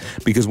one.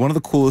 Because one of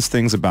the coolest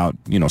things about,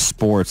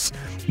 sports,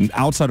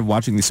 outside of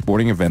watching these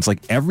sporting events, like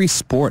every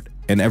sport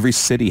and every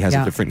city has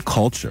a different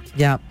culture.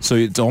 Yeah. So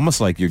it's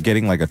almost like you're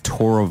getting like a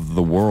tour of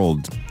the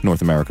world,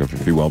 North America,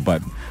 if you will,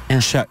 but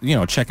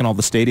checking all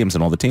the stadiums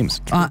and all the teams.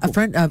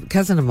 A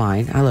cousin of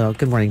mine, hello,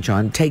 good morning,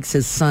 John, takes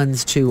his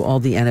sons to all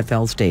the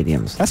NFL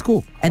stadiums. That's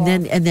cool. And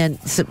then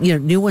some,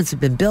 new ones have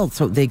been built,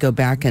 so they go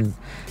back and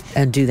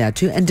do that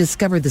too, and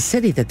discover the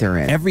city that they're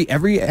in.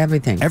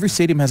 Everything. Every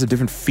stadium has a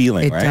different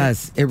feeling, It right?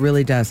 does. It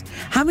really does.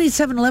 How many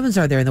 7-Elevens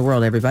are there in the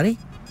world, everybody?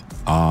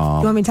 You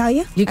want me to tell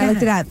you? I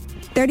looked it up.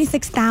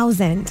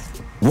 36,000.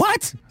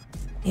 What?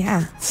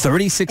 Yeah.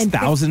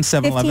 36,000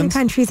 7-Elevens? 15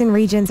 countries and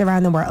regions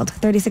around the world.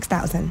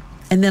 36,000.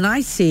 And then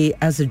I see,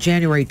 as of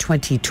January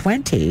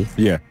 2020,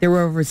 there were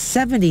over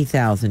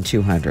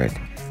 70,200.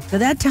 So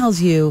that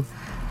tells you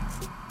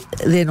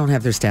they don't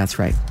have their stats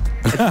right.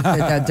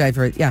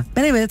 Yeah.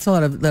 But anyway, that's a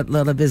lot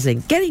of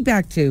visiting. Getting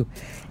back to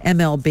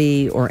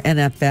MLB or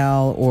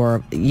NFL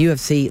or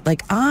UFC,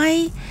 like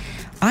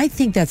I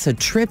think that's a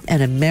trip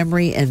and a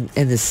memory and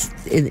this,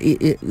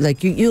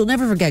 like you'll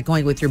never forget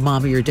going with your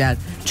mom or your dad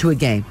to a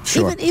game.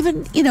 Sure.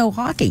 Even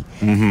hockey.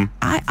 Mm-hmm.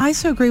 I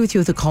so agree with you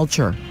with the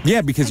culture.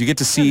 Yeah, because you get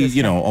to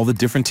see, all the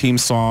different team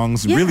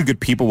songs, really good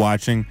people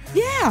watching.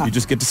 Yeah. You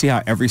just get to see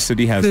how every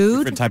city has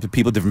different types of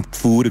people, different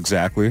food,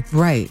 exactly.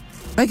 Right.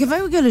 Like if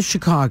I would go to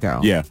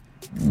Chicago. Yeah.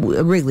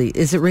 Wrigley.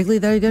 Is it Wrigley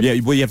that you go to?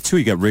 Yeah, well, you have two.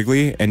 You got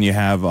Wrigley and you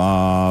have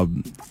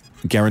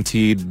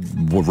guaranteed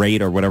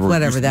rate or whatever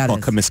that is.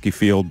 Comiskey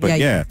Field.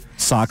 But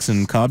Sox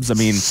and Cubs. I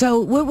mean,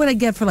 so what would I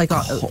get for like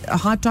a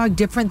hot dog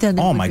different than?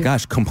 Oh my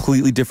gosh,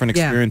 completely different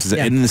experiences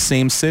in the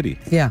same city.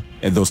 Yeah,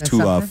 and those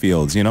two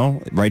fields.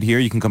 Right here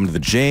you can come to the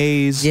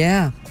Jays.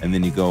 Yeah, and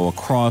then you go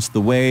across the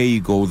way. You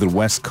go to the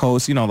West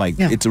Coast.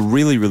 It's a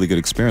really really good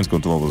experience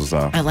going to all those.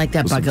 I like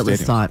that bucket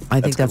list thought.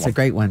 I think that's a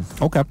great one.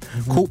 Okay,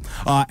 cool.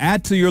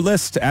 Add to your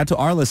list. Add to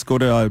our list. Go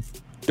to.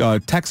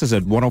 Text us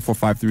at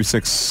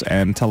 104536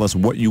 and tell us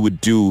what you would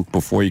do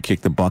before you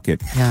kick the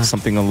bucket. Yeah.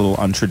 Something a little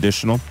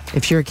untraditional.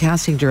 If you're a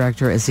casting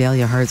director,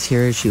 Azalea Hart's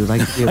here. She would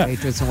like to be a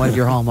waitress in one of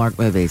your Hallmark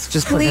movies.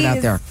 Just put it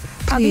out there.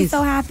 Please. I'll be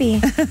so happy.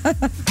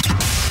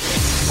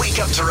 Wake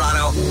up,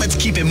 Toronto. Let's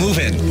keep it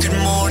moving. Good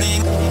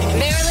morning.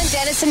 Marilyn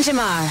Dennis and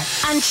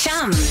Jamar on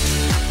Chum.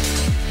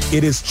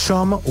 It is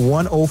Chum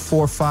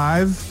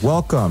 1045.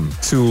 Welcome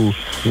to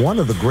one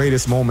of the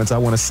greatest moments, I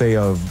want to say,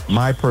 of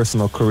my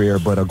personal career,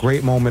 but a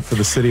great moment for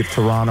the city of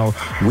Toronto.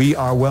 We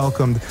are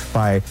welcomed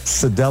by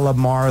Cedella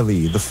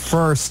Marley, the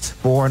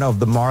first born of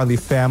the Marley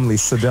family.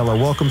 Cedella,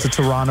 welcome to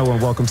Toronto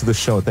and welcome to the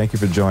show. Thank you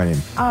for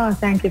joining. Oh,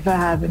 thank you for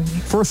having me.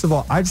 First of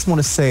all, I just want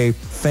to say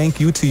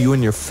thank you to you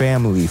and your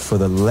family for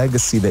the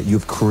legacy that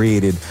you've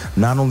created,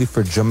 not only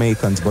for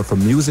Jamaicans, but for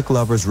music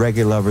lovers,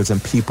 reggae lovers,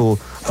 and people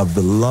of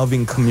the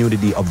loving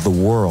community of the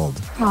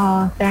world.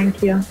 Oh,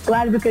 thank you.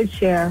 Glad we could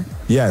share.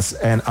 Yes,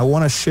 and I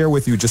want to share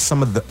with you just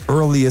some of the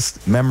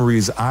earliest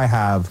memories I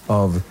have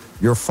of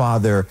your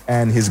father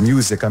and his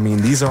music. I mean,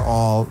 these are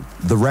all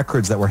the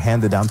records that were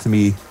handed down to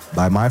me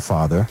by my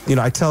father.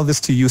 I tell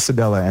this to you,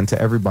 Cedella, and to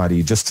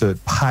everybody just to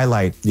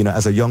highlight,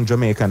 as a young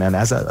Jamaican and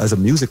as a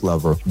music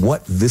lover,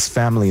 what this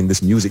family and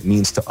this music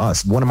means to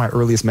us. One of my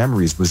earliest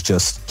memories was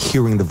just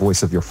hearing the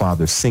voice of your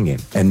father singing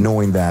and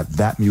knowing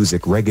that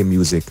music, reggae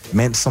music,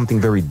 meant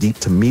something very deep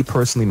to me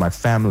personally, my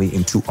family,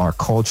 into our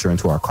culture,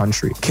 into our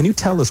country. Can you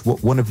tell us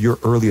what one of your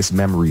earliest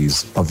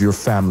memories of your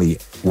family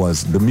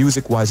was, the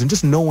music-wise, and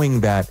just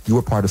knowing that you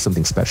were part of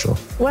something special?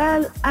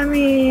 Well, I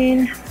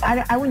mean,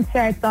 I wouldn't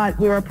say I thought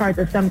we were part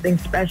of something something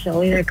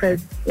special, you know,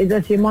 because it's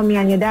just your mommy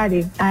and your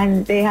daddy,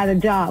 and they had a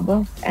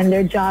job, and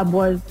their job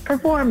was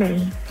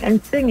performing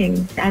and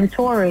singing and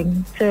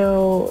touring.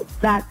 So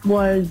that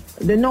was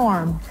the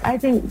norm. I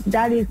think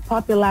daddy's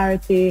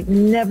popularity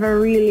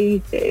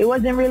it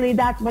wasn't really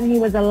that when he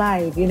was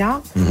alive, you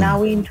know? Mm-hmm. Now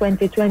we're in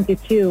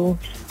 2022,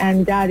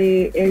 and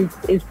daddy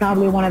is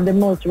probably one of the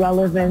most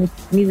relevant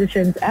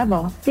musicians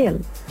ever still.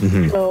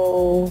 Mm-hmm.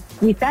 So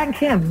we thank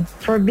him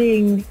for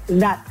being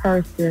that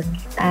person.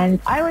 And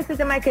I always say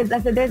to my kids, I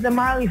said, there's a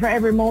Marley for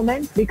every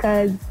moment,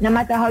 because no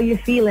matter how you're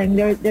feeling,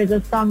 there's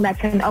a song that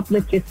can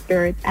uplift your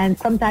spirit and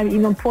sometimes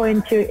even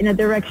point you in a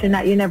direction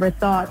that you never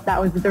thought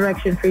that was the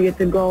direction for you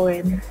to go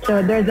in.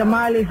 So there's a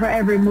Marley for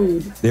every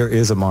mood. There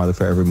is a Marley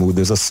for every mood.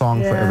 There's a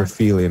song for every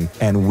feeling.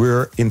 And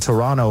we're in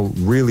Toronto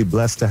really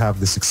blessed to have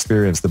this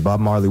experience, the Bob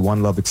Marley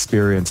One Love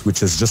experience, which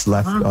has just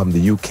left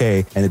the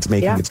UK, and it's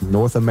making its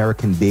North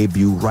American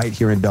debut right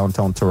here in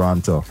downtown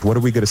Toronto. What are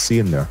we going to see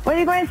in there? Well,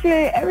 you're going to see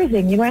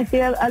everything. You're going to see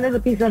a little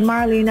piece of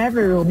Marley in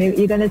every room.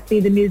 You're going to see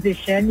the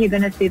musician. You're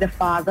going to see the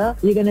father.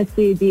 You're going to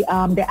see the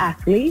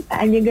athlete,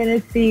 and you're going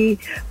to see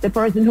the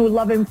person who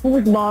loves him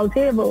football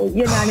table.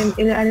 You know,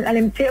 and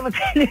him table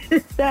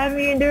tennis. So, I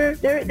mean, there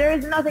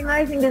is nothing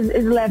I think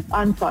is left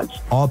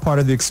untouched. All part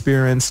of the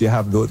experience. You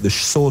have the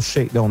Soul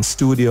Shakedown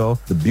studio,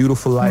 the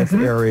Beautiful Life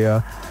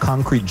area,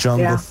 Concrete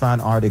Jungle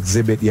fan art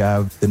exhibit. You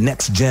have the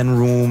Next Gen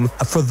room.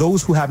 For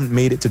those who haven't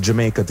made it to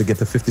Jamaica to get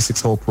to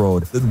 56 Hope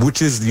Road,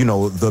 which is, you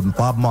know, the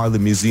Bob Marley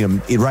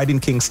Museum right in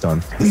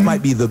Kingston, this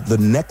might be the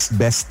next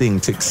best thing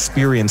to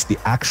experience the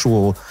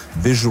actual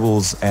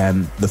visuals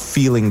and the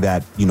feeling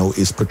that, you know,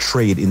 is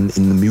portrayed in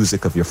the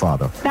music of your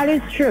father. That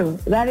is true.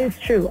 That is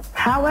true.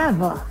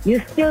 However,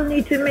 you still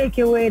need to make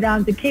your way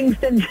down to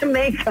Kingston,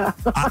 Jamaica.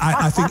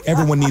 I think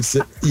everyone needs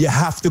to, you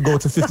have to go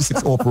to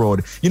 56 Hope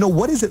Road. You know,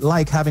 what is it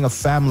like having a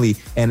family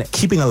and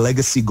keeping a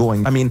legacy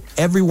going? I mean,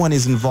 everyone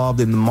is involved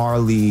in the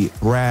Marley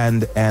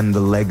brand and the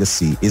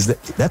legacy.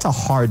 That's a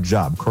hard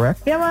job,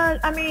 correct? Yeah, well,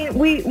 I mean,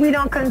 we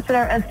don't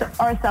consider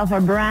ourselves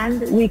a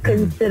brand. We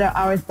consider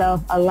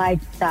ourselves a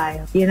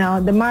lifestyle. You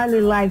know, the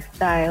Marley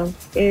lifestyle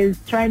is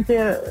trying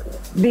to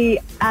be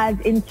as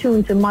in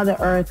tune to Mother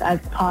Earth as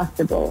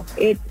possible.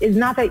 It is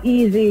not an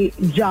easy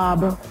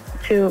job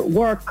to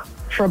work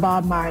for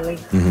Bob Marley,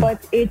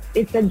 but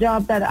it's a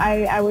job that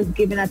I was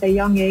given at a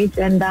young age,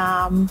 and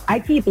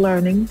I keep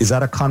learning. Is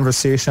that a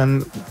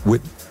conversation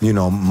with, you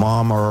know,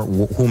 mom or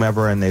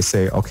whomever, and they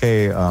say,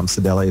 okay,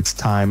 Cedella, it's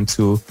time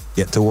to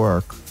get to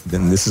work,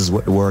 then this is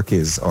what the work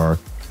is, or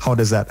how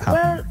does that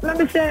happen? Well, let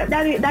me say,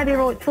 Daddy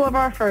wrote 2 of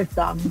our first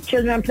songs,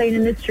 Children Playing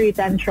in the Street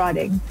and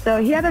Trotting.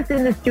 So he had us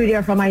in the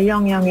studio from a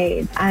young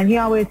age, and he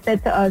always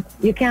said to us,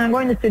 you can't go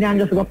in the studio and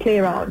just go play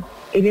around.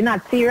 If you're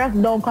not serious,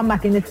 don't come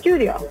back in the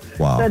studio.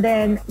 Wow. So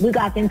then we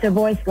got into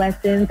voice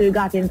lessons, we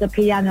got into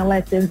piano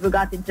lessons, we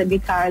got into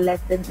guitar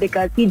lessons,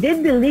 because he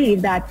did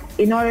believe that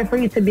in order for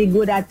you to be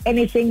good at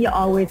anything, you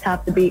always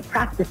have to be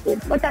practicing.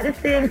 But at the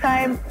same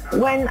time,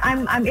 when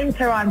I'm in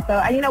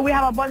Toronto, and you know, we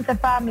have a bunch of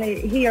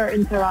family here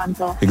in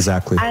Toronto.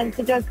 Exactly. And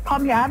to just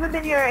come here, I haven't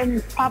been here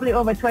in probably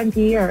over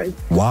 20 years.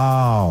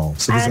 Wow.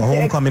 So there's a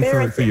homecoming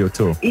for you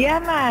too. Yeah,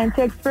 man.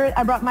 To experience,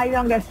 I brought my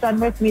youngest son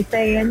with me,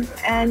 saying,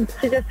 and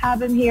to just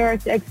have him here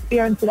to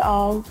experience it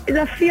all. It's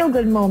a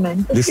feel-good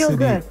moment. It's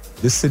good.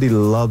 This city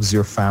loves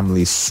your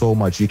family so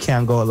much. You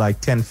can't go like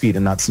 10 feet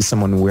and not see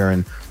someone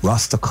wearing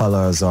Rasta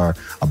colors or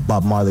a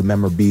Bob Marley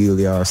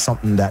memorabilia or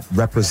something that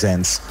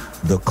represents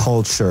the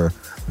culture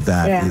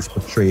that is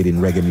portrayed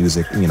in reggae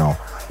music, you know,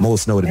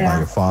 most noted by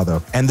your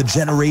father. And the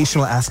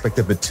generational aspect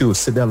of it too.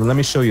 Cedella, let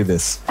me show you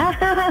this.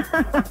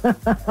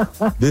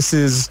 This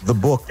is the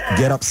book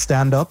Get Up,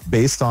 Stand Up,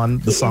 based on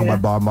the song by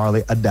Bob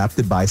Marley,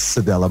 adapted by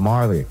Cedella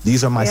Marley.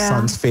 These are my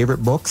son's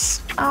favorite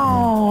books.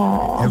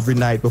 Oh. Every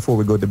night before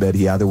we go to bed,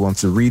 he either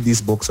wants to read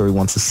these books or he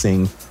wants to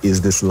sing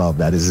Is This Love?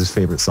 That is his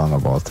favorite song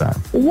of all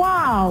time.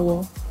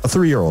 Wow. A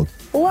 3-year-old.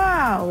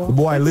 Wow. The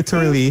boy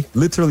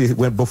literally,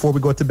 when before we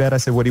go to bed, I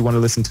said, what do you want to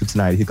listen to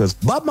tonight? He goes,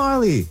 Bob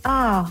Marley.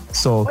 Oh.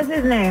 So what's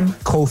his name?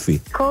 Kofi.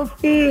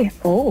 Kofi.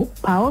 Oh,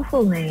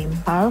 powerful name.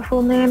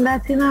 Powerful name,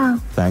 that's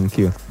enough. Thank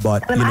you.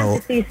 But, you know,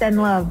 Auntie C,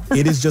 send love.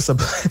 it is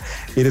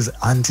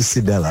Auntie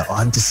Cedella,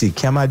 Auntie C.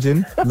 Can you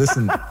imagine?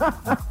 Listen,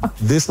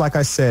 this, like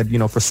I said, you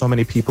know, for so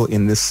many people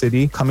in this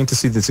city, coming to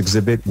see this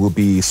exhibit will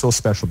be so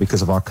special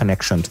because of our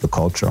connection to the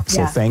culture.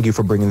 So thank you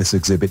for bringing this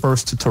exhibit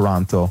first to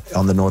Toronto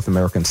on the North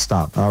American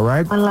stop. All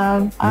right? One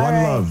love.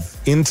 One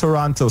love. In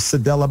Toronto,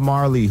 Cedella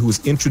Marley,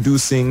 who's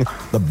introducing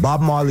the Bob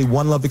Marley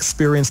One Love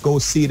experience. Go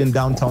see it in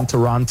downtown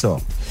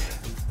Toronto.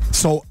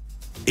 So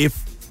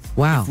if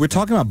we're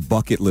talking about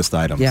bucket list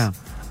items,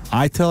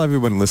 I tell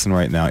everyone, listen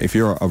right now, if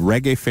you're a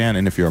reggae fan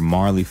and if you're a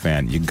Marley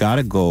fan, you got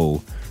to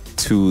go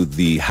to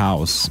the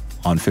house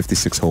on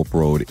 56 Hope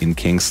Road in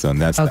Kingston.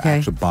 That's the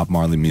actual Bob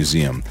Marley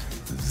Museum.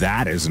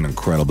 That is an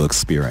incredible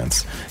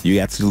experience. You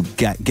get to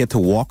get to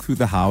walk through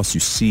the house. You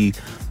see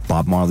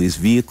Bob Marley's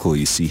vehicle.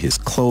 You see his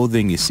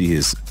clothing. You see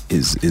his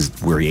is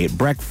where he ate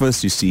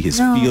breakfast. You see his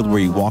field where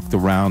he walked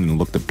around and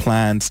looked at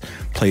plants,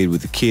 played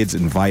with the kids,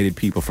 invited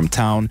people from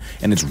town,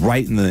 and it's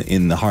right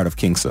in the heart of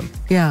Kingston.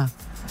 Yeah.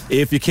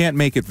 If you can't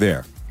make it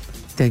there,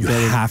 you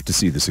have to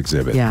see this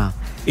exhibit. Yeah.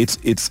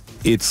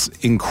 It's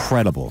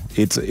incredible.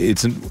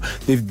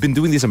 They've been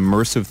doing these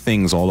immersive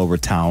things all over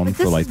town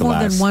for like the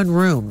last. More than one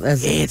room.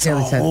 It's a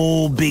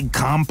whole big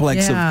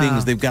complex of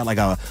things. They've got like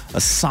a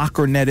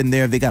soccer net in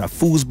there. They got a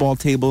foosball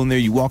table in there.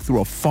 You walk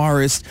through a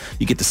forest.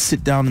 You get to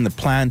sit down in the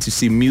plants. You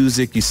see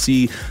music. You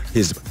see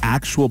his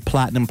actual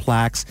platinum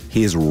plaques.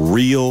 His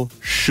real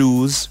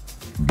shoes.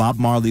 Bob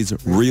Marley's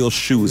real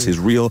shoes. His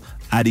real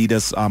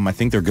Adidas. I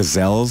think they're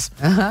Gazelles.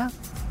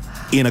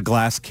 In a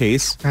glass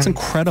case. Right. It's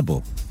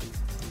incredible.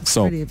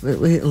 So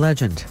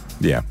legend.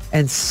 Yeah.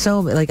 And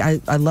so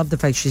I love the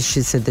fact she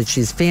said that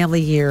she's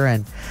family here,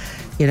 and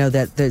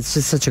that it's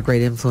just such a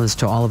great influence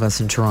to all of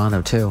us in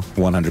Toronto too.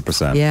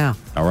 100%. Yeah.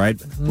 All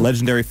right.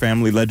 Legendary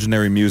family,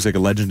 legendary music, a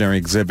legendary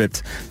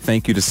exhibit.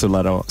 Thank you to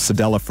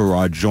Cedella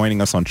for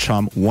joining us on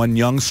Chum, 1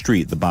 Yonge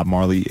Street, the Bob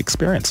Marley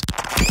Experience.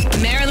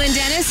 Marilyn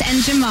Dennis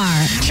and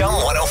Jamar. Chum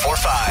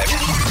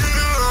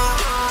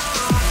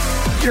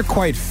 104.5. You're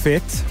quite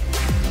fit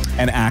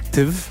and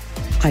active.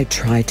 I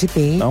try to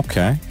be.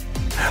 Okay.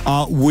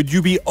 Would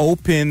you be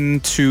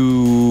open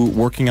to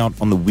working out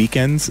on the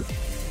weekends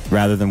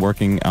rather than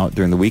working out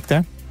during the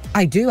weekday?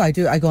 I do. I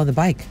go on the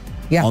bike.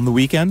 Yeah. On the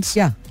weekends?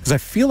 Yeah. Because I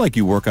feel like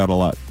you work out a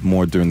lot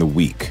more during the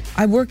week.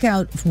 I work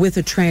out with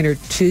a trainer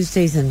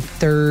Tuesdays and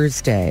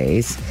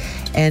Thursdays,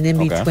 and in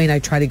between I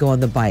try to go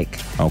on the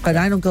bike. Okay. But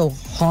I don't go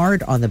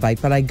hard on the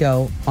bike, but I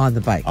go on the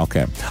bike.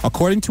 Okay.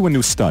 According to a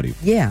new study,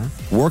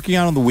 working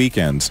out on the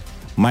weekends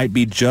might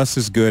be just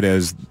as good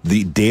as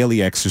the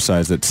daily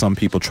exercise that some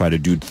people try to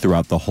do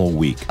throughout the whole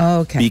week.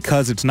 Okay.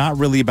 Because it's not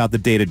really about the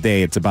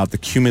day-to-day, it's about the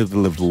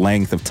cumulative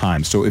length of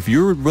time. So if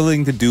you're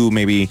willing to do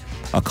maybe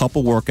a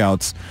couple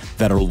workouts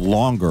that are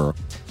longer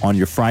on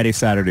your Friday,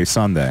 Saturday,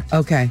 Sunday,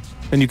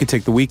 then you can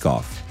take the week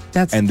off.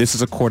 And this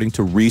is according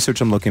to research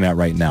I'm looking at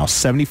right now.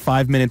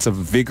 75 minutes of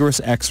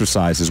vigorous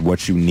exercise is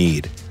what you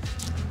need.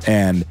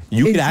 And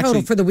you could actually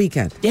total for the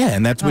weekend. Yeah,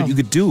 and that's what you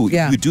could do.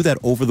 Yeah. You could do that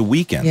over the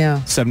weekend.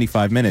 Yeah.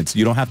 75 minutes.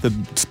 You don't have to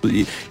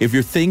if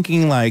you're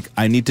thinking like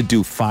I need to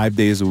do 5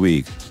 days a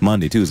week,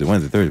 Monday, Tuesday,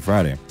 Wednesday, Thursday,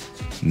 Friday.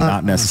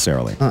 Not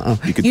necessarily.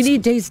 You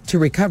need days to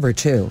recover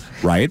too.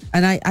 Right.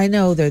 And I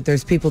know that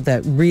there's people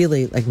that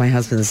really, like my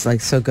husband is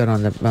like so good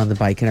on the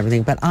bike and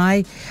everything, but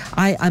I'm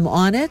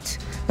on it,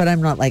 but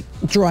I'm not like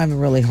driving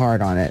really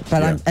hard on it.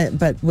 But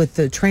but with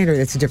the trainer,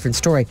 it's a different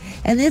story.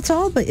 And it's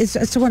all, but it's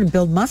just want to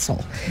build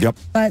muscle. Yep.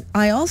 But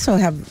I also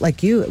have,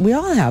 like you, we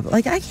all have,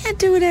 like I can't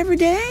do it every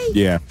day.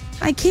 Yeah.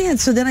 I can't.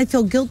 So then I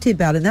feel guilty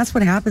about it. And that's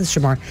what happens,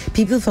 Shamar.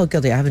 People feel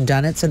guilty. I haven't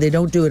done it, so they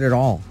don't do it at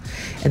all.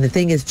 And the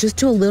thing is, just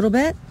do a little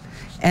bit.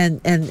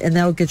 And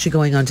that'll get you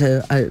going on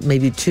to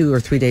maybe 2 or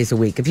 3 days a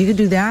week. If you can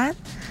do that,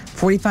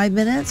 45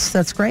 minutes,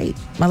 that's great.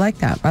 I like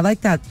that. I like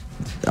that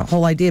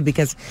whole idea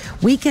because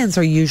weekends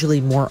are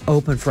usually more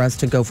open for us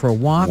to go for a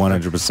walk,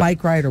 100%.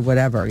 Bike ride or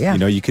whatever. Yeah.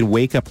 You can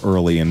wake up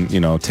early and,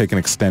 take an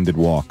extended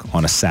walk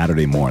on a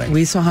Saturday morning.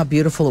 We saw how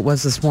beautiful it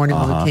was this morning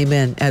when we came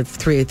in at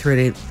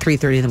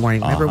 3:30 in the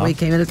morning. Remember we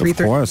came in at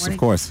 3:30 Of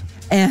course.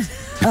 And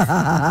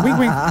wink,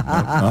 wink.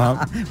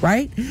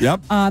 Right?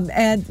 Yep.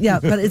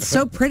 But it's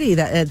so pretty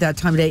that at that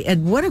time of day.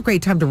 And what a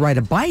great time to ride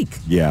a bike.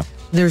 Yeah.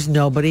 There's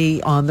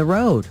nobody on the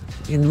road.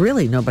 And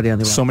really nobody on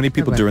the road. So many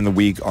people during the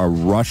week are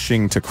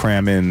rushing to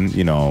cram in,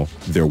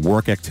 their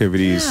work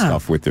activities,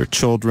 stuff with their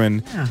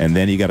children. Yeah. And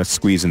then you got to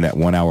squeeze in that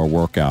 1 hour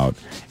workout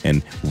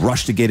and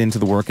rush to get into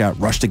the workout,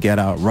 rush to get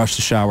out, rush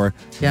to shower.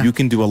 Yeah. You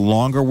can do a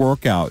longer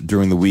workout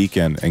during the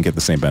weekend and get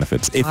the same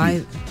benefits.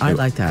 I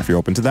like that. If you're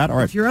open to that, all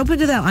right. If you're open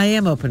to that, I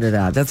am open to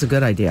that. That's a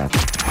good idea.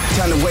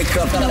 Time to wake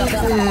up.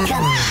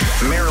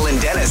 Marilyn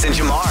Dennis and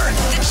Jamar.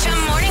 The Chum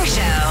Morning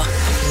Show.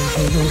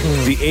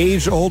 The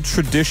age-old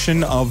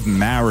tradition of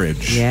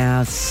marriage.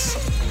 Yes.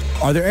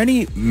 Are there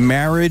any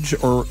marriage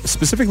or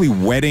specifically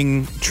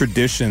wedding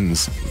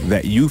traditions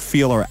that you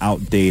feel are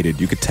outdated?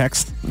 You could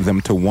text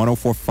them to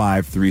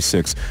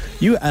 104536.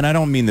 And I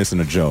don't mean this in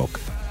a joke.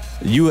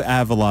 You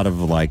have a lot of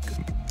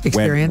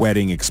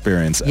wedding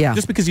experience. Yeah.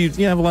 Just because you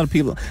have a lot of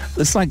people.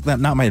 It's like that.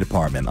 Not my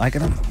department. Like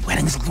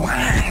weddings.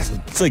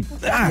 It's like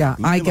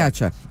I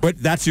gotcha. But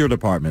that's your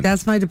department.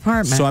 That's my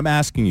department. So I'm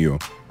asking you.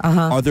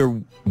 Are there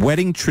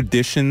wedding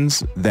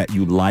traditions that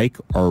you like,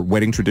 or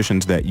wedding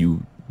traditions that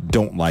you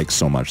don't like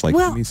so much? Like,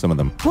 give me some of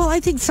them. Well, I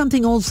think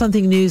something old,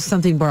 something new,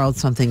 something borrowed,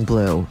 something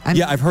blue.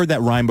 I've heard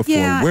that rhyme before.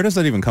 Yeah. Where does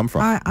that even come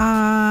from?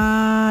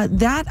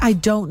 That I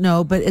don't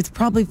know, but it's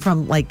probably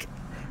from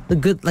the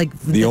good,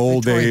 the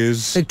old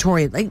days,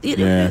 Victorian.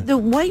 The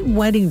white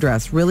wedding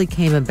dress really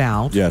came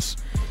about. Yes.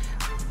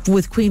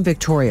 With Queen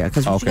Victoria,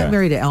 because when she got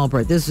married to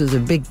Albert, this was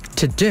a big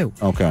to do.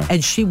 Okay.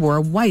 And she wore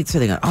white. So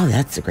they go, oh,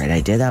 that's a great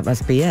idea. That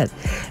must be it.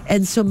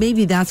 And so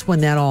maybe that's when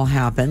that all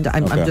happened.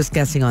 I'm just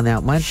guessing on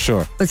that one.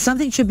 Sure. But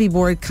something should be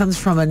worn comes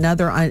from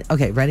another.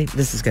 Okay, ready?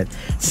 This is good.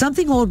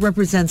 Something old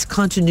represents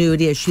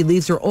continuity as she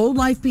leaves her old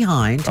life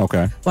behind.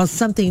 Okay. While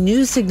something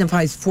new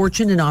signifies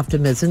fortune and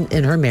optimism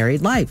in her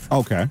married life.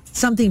 Okay.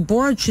 Something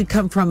borrowed should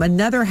come from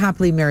another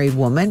happily married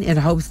woman in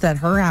hopes that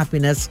her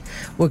happiness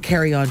will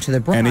carry on to the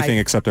bride. Anything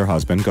except her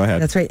husband. Go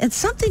ahead. That's right. And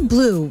something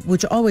blue,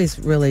 which always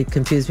really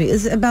confused me,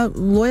 is about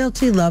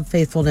loyalty, love,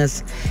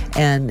 faithfulness,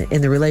 and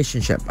in the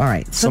relationship. All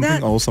right. So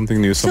something old, something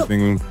new,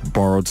 something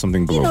borrowed,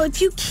 something blue. You know,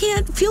 if you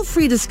can't, feel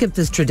free to skip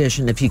this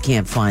tradition if you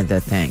can't find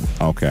the thing.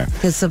 Okay.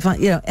 Because,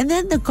 and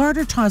then the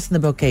garter toss and the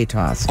bouquet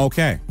toss.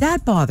 Okay.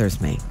 That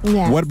bothers me.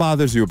 Yeah. What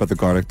bothers you about the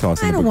garter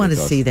toss? I don't want to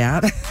see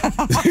that.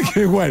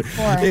 What?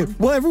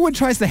 Well, everyone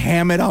tries to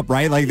ham it up,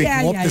 right? Like they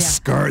go up the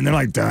skirt and they're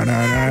like, da da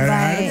da.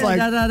 Right. It's like,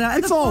 And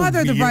it's the all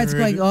father of the bride's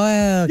weird. going,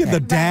 oh, okay. Yeah, the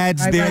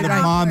dad's there, the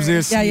mom's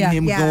there, seeing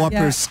him go up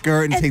her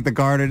skirt and take the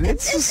garter.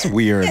 It's just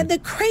weird. And the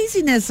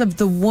craziness of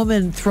the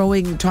woman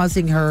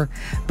tossing her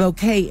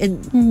bouquet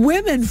and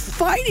women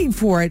fighting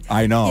for it.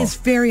 I know. Is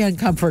very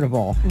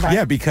uncomfortable.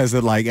 Yeah, because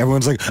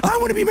everyone's like, I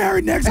want to be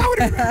married next. I want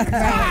to be married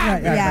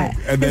next.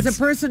 Right. And Because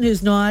the person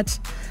who's not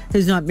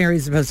married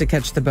is supposed to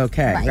catch the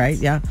bouquet, right?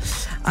 Yeah.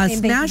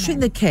 Smashing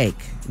the cake.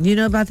 You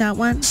know about that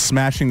one?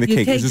 Smashing the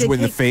cake. Is this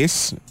in the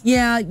face?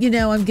 Yeah,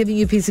 I'm giving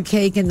you a piece of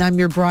cake and I'm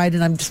your bride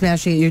and I'm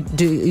smashing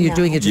it. You're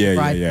doing it to your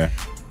bride. Yeah.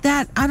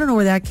 That, I don't know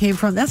where that came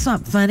from. That's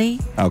not funny.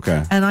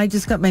 Okay. And I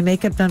just got my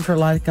makeup done for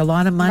like a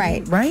lot of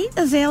money. Right,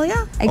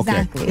 Azalea?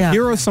 Exactly. Okay. Yeah.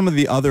 Here are some of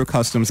the other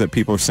customs that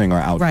people are saying are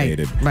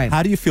outdated. Right.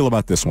 How do you feel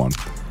about this one?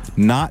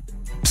 Not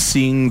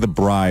seeing the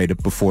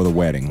bride before the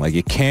wedding. Like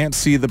you can't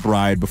see the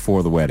bride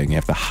before the wedding. You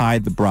have to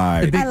hide the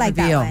bride. I like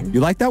that one.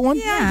 You like that one?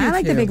 Yeah, I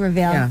like the big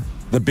reveal. Yeah.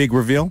 The big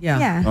reveal?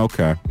 Yeah.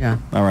 Okay. Yeah.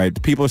 All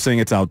right. People are saying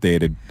it's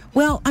outdated.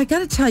 Well, I got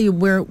to tell you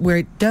where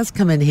it does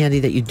come in handy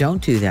that you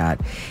don't do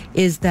that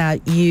is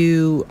that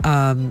you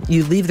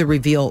leave the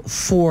reveal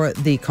for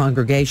the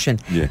congregation.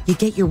 Yeah. You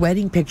get your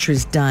wedding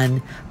pictures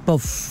done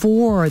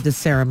before the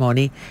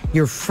ceremony.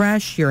 You're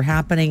fresh, you're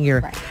happening,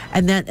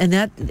 and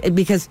that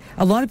because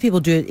a lot of people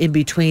do it in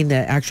between the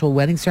actual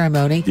wedding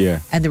ceremony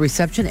and the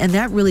reception, and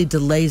that really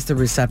delays the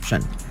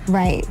reception.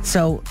 Right.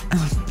 So,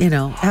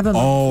 have a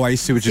I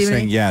see what you're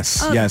saying.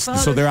 Yes, yes.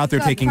 So they're out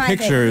there taking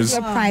pictures.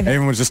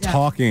 Everyone's just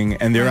talking,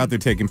 and they're out there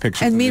taking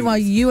pictures. And meanwhile,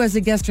 you as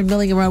a guest are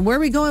milling around. Where are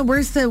we going?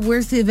 Where's the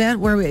event?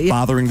 Where are we?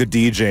 Bothering the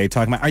DJ,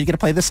 talking about, are you going to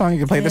play this song? You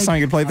going to play this song?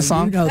 You going to play the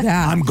song? You know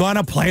that. I'm going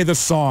to play the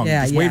song.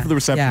 Just wait for the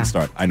reception to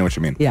start. I know what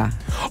you mean. Yeah.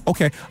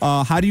 Okay.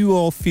 How do you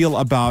all feel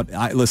about,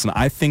 listen,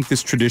 I think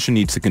this tradition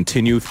needs to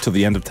continue till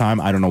the end of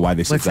time. I don't know why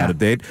they said it's out of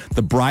date.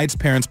 The bride's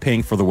parents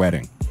paying for the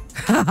wedding.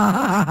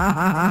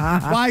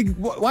 Why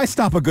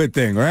stop a good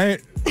thing,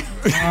 right?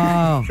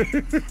 Oh.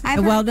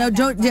 Well, no,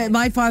 don't.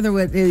 My father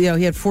would, he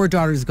had 4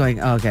 daughters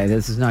going, okay,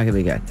 this is not going to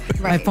be good.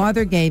 Right. My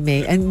father gave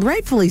me, and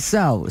rightfully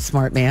so,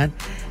 smart man,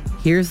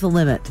 here's the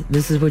limit.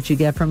 This is what you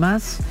get from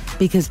us.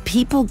 Because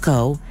people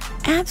go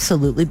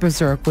absolutely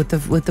berserk with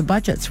the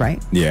budgets,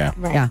 right? Yeah.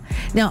 Right. Yeah.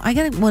 Now,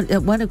 I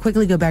want to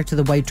quickly go back to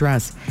the white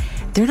dress.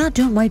 They're not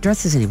doing white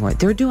dresses anymore.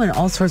 They're doing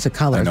all sorts of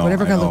colors. I know,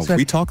 whatever color looks good.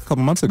 We talked a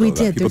couple months ago. We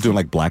did. People doing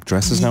like black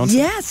dresses now. And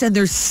yes, and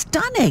they're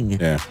stunning.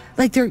 Yeah.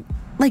 Like they're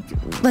like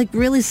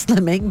really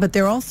slimming, but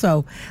they're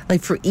also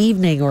like for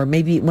evening or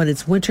maybe when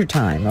it's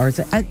wintertime or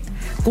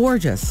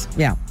gorgeous.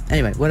 Yeah.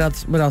 Anyway, what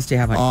else do you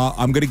have on?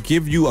 I'm going to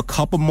give you a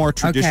couple more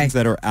traditions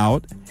that are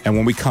out. And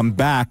when we come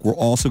back, we're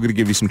also going to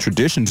give you some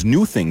traditions,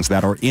 new things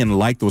that are in,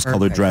 like those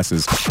colored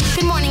dresses.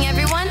 Good morning,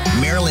 everyone.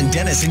 Marilyn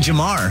Dennis and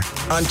Jamar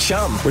on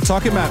Chum. We're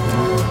talking about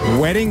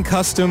wedding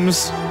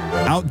customs,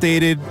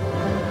 outdated,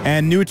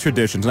 and new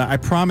traditions. Now, I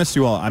promise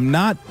you all, I'm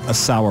not a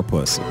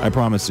sourpuss. I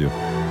promise you.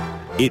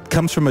 It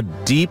comes from a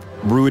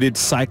deep-rooted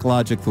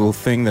psychological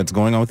thing that's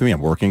going on with me.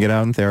 I'm working it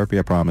out in therapy,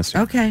 I promise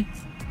you. Okay.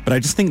 But I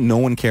just think no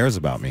one cares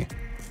about me.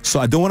 So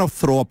I don't want to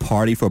throw a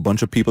party for a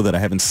bunch of people that I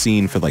haven't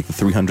seen for like the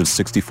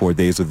 364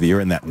 days of the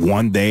year. And that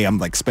one day I'm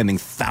like spending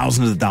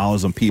thousands of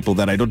dollars on people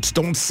that I just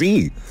don't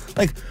see.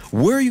 Like,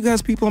 where are you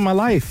guys people in my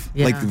life?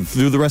 Yeah. Like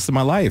through the rest of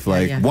my life?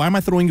 Like, why am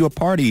I throwing you a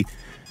party?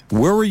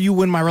 Where were you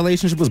when my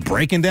relationship was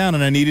breaking down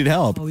and I needed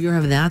help? Oh, you're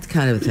having that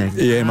kind of thing.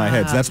 Yeah, in my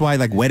head. So that's why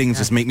like weddings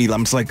just make me,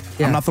 I'm just like,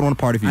 I'm not throwing a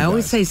party for you I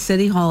always guys. say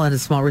City Hall and a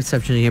small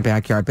reception in your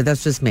backyard, but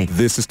that's just me.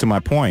 This is to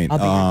my point.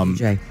 I'll be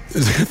your DJ.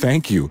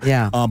 Thank you.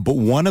 Yeah. But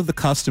one of the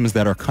customs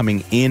that are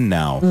coming in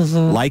now,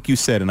 like you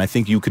said, and I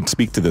think you can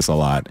speak to this a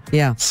lot.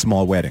 Yeah.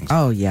 Small weddings.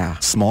 Oh, yeah.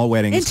 Small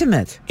weddings.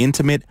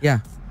 Intimate.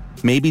 Yeah.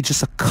 Maybe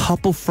just a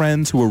couple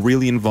friends who are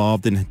really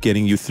involved in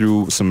getting you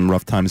through some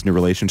rough times in your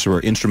relationship or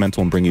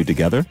instrumental in bringing you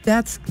together.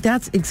 That's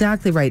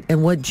exactly right.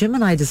 And what Jim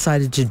and I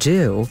decided to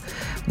do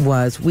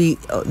was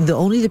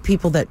only the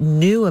people that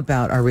knew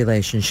about our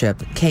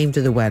relationship came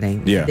to the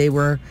wedding. Yeah. They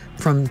were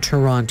from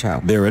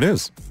Toronto. There it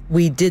is.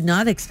 We did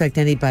not expect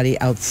anybody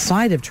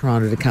outside of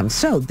Toronto to come.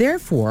 So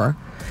therefore,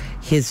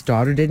 His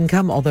daughter didn't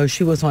come, although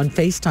she was on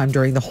FaceTime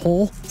during the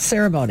whole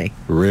ceremony.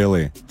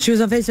 Really? She was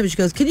on FaceTime. She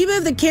goes, "Can you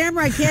move the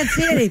camera? I can't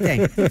see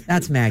anything."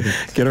 That's Maggie.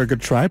 Get her a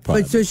good tripod.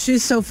 But so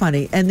she's so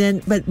funny. And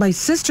then, but my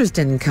sisters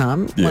didn't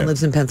come. Yeah. One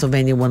lives in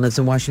Pennsylvania, one lives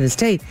in Washington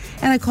State.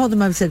 And I called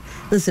them up and said,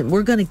 "Listen,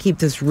 we're going to keep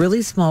this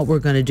really small. We're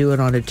going to do it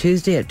on a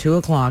Tuesday at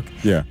 2:00.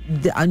 Yeah.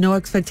 No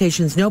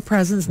expectations, no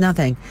presents,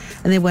 nothing."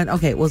 And they went,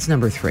 "Okay, well, it's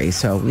number 3."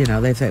 So,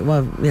 they say,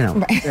 well, we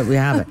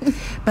have it.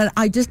 But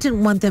I just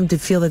didn't want them to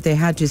feel that they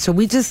had to. So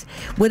we just,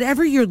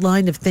 whatever your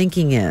line of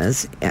thinking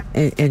is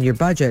in your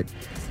budget,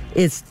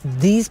 it's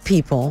these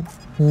people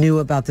knew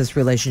about this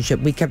relationship.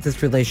 We kept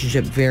this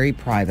relationship very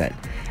private.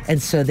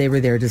 And so they were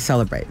there to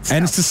celebrate. So.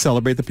 And it's to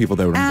celebrate the people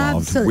that were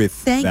involved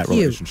with that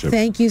relationship.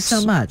 Thank you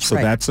so much. So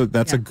that's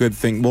a good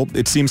thing. Well,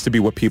 it seems to be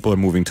what people are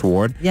moving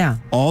toward. Yeah.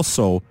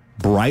 Also,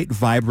 bright,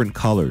 vibrant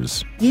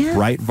colors. Yeah.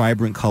 Bright,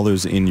 vibrant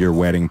colors in your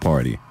wedding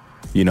party.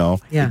 Yeah.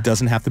 It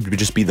doesn't have to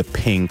just be the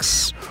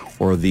pinks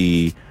or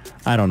the...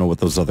 I don't know what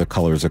those other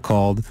colors are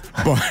called,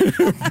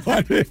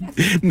 but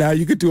now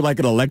you could do like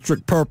an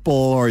electric purple,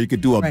 or you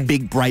could do a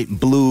big bright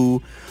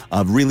blue,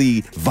 a really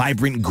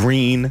vibrant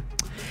green.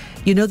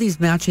 You know these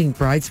matching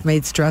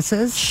bridesmaids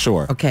dresses?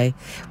 Sure. Okay.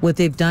 What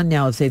they've done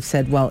now is they've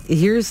said, well,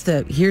 here's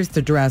the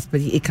dress, but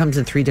it comes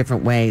in 3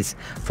 different ways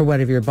for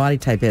whatever your body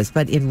type is.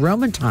 But in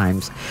Roman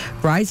times,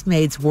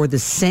 bridesmaids wore the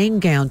same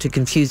gown to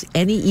confuse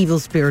any evil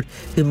spirit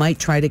who might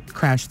try to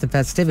crash the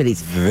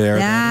festivities.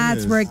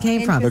 That's where it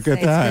came from. Look at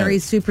that. It's very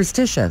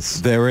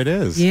superstitious. There it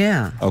is.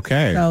 Yeah.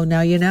 Okay. So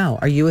now you know.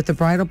 Are you at the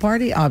bridal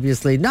party?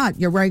 Obviously not.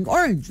 You're wearing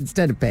orange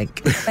instead of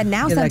pink. But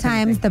now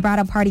sometimes the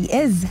bridal party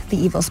is the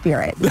evil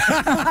spirit.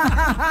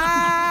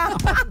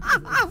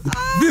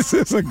 This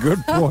is a good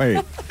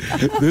point.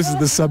 This is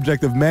the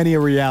subject of many a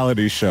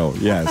reality show.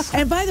 Yes.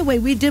 And by the way,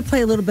 we did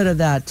play a little bit of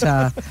that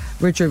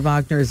Richard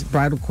Wagner's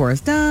bridal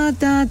chorus. Da,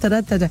 da, da, da,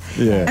 da, da.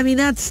 Yeah. I mean,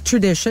 that's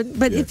tradition.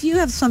 But if you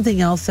have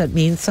something else that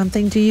means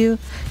something to you,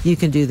 you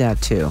can do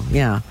that too.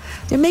 Yeah.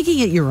 They're making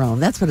it your own.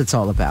 That's what it's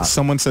all about.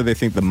 Someone said they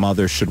think the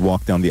mother should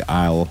walk down the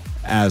aisle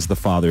as the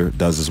father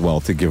does as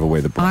well to give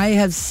away the bride. I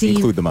have seen...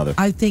 Include the mother.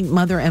 I think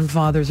mother and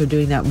fathers are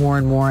doing that more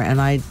and more,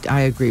 and I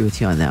agree with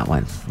you on that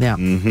one. Yeah.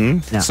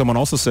 Mm-hmm. Yeah. Someone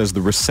also says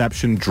the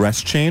reception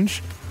dress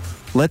change.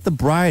 Let the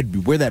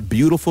bride wear that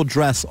beautiful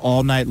dress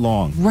all night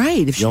long.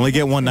 Right. If you only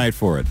get one night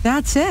for it.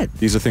 That's it.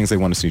 These are things they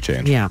want to see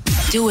change. Yeah.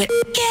 Do it.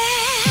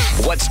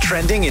 Yeah. What's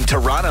trending in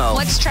Toronto?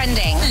 What's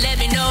trending? Let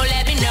me know,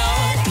 let me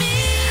know.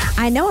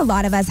 I know a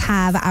lot of us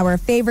have our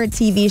favorite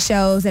TV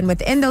shows, and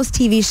within those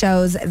TV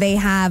shows, they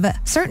have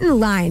certain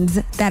lines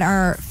that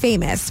are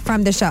famous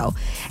from the show.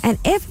 And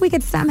if we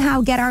could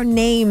somehow get our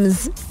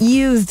names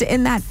used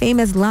in that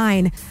famous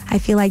line, I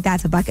feel like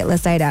that's a bucket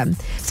list item.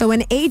 So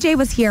when AJ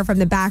was here from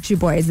the Backstreet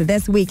Boys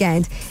this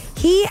weekend,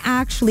 he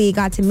actually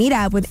got to meet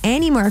up with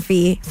Annie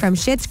Murphy from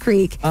Schitt's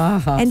Creek,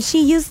 and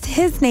she used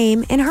his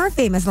name in her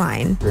famous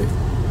line.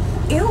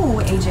 Ew,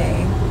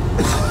 AJ.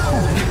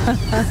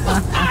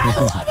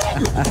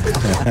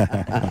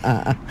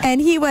 And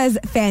he was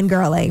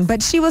fangirling,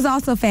 but she was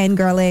also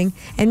fangirling.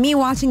 And me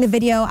watching the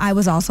video, I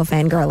was also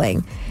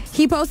fangirling.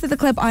 He posted the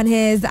clip on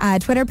his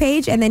Twitter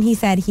page, and then he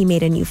said he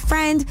made a new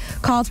friend,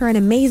 called her an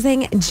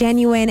amazing,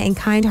 genuine, and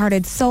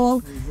kind-hearted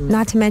soul,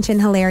 not to mention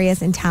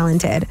hilarious and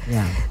talented.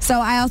 Yeah. So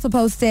I also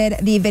posted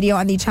the video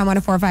on the Chum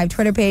 1045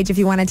 Twitter page if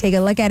you want to take a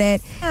look at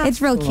it. It's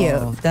real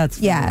cute. That's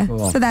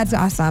cool. So that's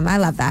awesome. I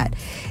love that.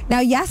 Now,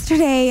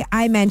 yesterday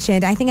I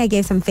think I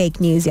gave some fake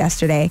news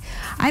yesterday.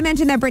 I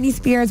mentioned that Britney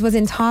Spears was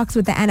in talks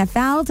with the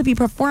NFL to be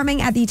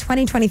performing at the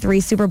 2023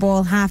 Super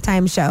Bowl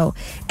halftime show,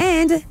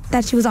 and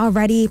that she was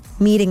already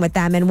meeting with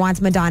them and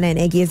wants Madonna and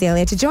Iggy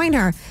Azalea to join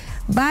her.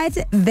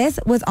 But this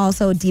was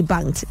also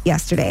debunked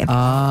yesterday.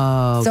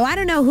 Oh. So I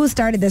don't know who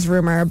started this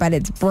rumor, but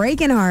it's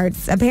breaking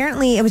hearts.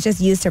 Apparently, it was just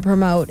used to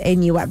promote a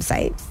new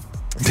website.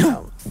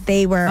 So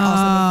they were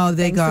also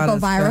they got to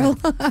go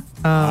viral.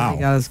 They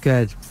got us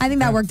good. I think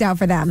that worked out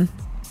for them.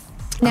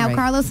 Now, right.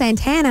 Carlos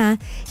Santana,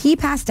 he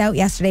passed out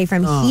yesterday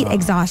from heat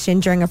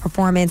exhaustion during a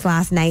performance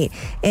last night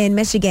in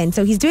Michigan.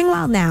 So he's doing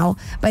well now,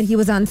 but he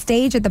was on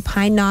stage at the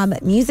Pine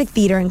Knob Music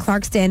Theater in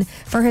Clarkston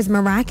for his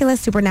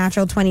Miraculous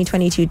Supernatural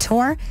 2022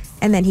 tour,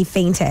 and then he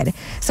fainted.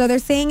 So they're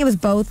saying it was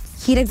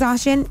both heat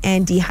exhaustion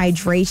and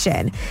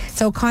dehydration.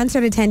 So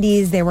concert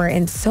attendees, they were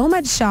in so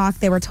much shock.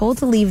 They were told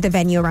to leave the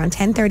venue around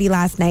 10:30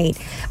 last night,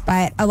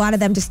 but a lot of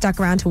them just stuck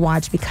around to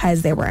watch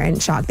because they were in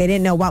shock. They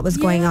didn't know what was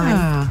going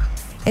on.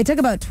 It took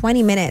about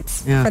 20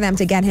 minutes for them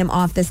to get him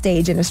off the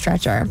stage in a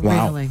stretcher.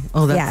 Wow. Really?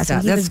 Oh, that's, so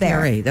he that's was there.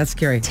 scary. That's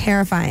scary.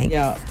 Terrifying.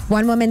 Yeah.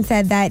 One woman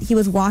said that he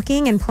was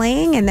walking and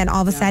playing, and then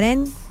all of a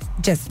sudden,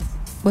 just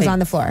was on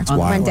the floor.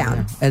 Went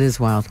down. It is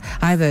wild.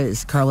 I have a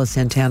Carlos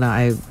Santana.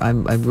 I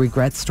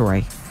regret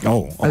story.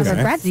 Oh, okay. A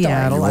regret story. You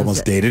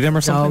almost dated him or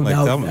something?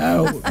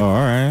 No. All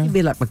right. He'd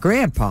be like my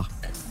grandpa.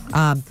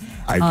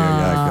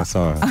 I guess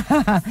so.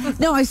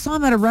 No, I saw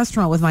him at a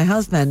restaurant with my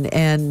husband,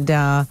 and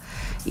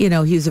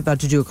he was about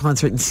to do a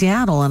concert in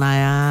Seattle, and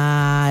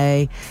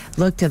I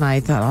looked and I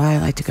thought, I'd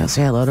like to go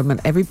say hello to him. And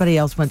everybody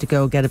else went to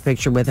go get a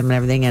picture with him and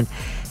everything. And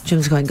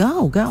Jim's going,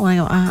 go. And I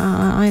go,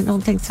 I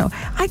don't think so.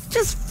 I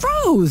just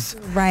froze.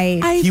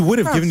 Right. He would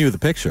have given you the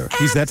picture.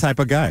 He's that type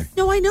of guy.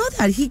 No, I know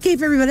that. He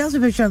gave everybody else a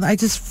picture. I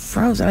just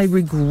froze. I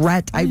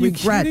regret. Are you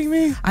kidding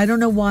me? I don't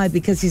know why,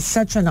 because he's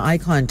such an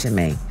icon to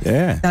me.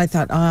 Yeah. I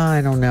thought,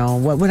 I don't know.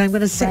 What I'm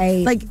going to say?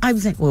 Right. Like, I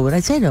was like, what would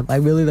I say to him? I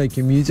really like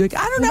your music.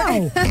 I don't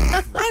know.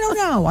 I don't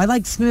know. I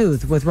like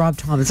Smooth with Rob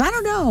Thomas. I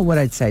don't know what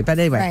I'd say. But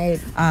anyway.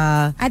 Right.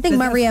 I think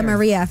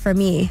Maria for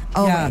me,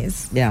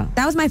 always. Yeah.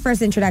 That was my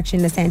first introduction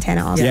to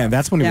Santana also. Yeah,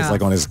 that's when he was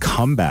like on his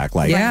comeback.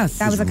 Like, yes.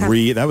 That was a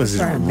that was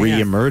his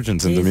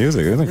re-emergence into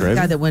music. Isn't it The crazy?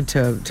 guy that went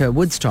to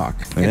Woodstock.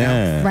 You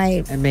know,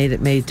 Right. and made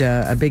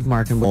a big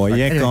mark in Woodstock.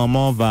 Oye, Anyway.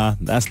 como va?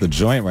 That's the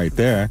joint right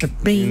there.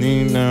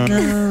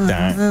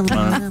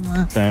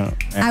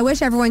 I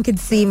wish everyone could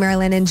see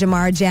Marilyn and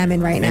Jamar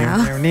jamming right now.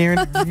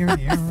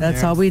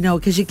 That's all we know,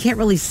 because you can't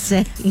really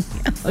sing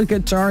a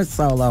guitar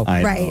solo.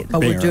 Right. But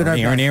we're doing our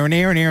best.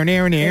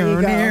 There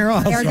you go.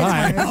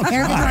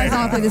 Air guitar's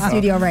all through the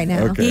studio right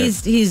now. Okay.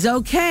 He's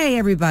okay,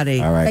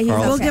 everybody. All right, But he's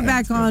Carl. We'll okay. get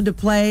back on to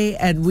play,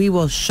 and we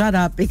will shut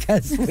up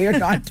because we're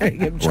not doing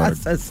him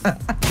justice.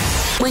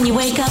 When you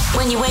wake up,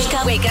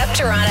 wake up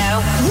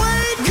Toronto.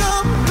 Wake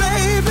up,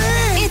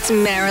 baby. It's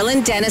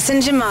Marilyn Dennis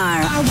and Jamar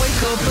I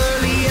wake up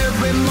early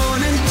every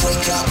morning.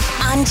 Wake up.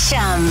 on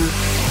Chum.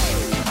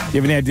 You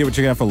have any idea what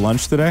you're going to have for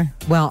lunch today?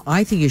 Well,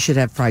 I think you should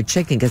have fried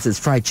chicken because it's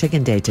fried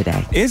chicken day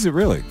today. Is it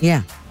really?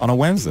 Yeah, On a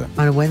Wednesday?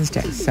 on a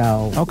Wednesday.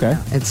 So Okay.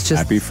 it's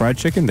just Happy Fried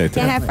Chicken Day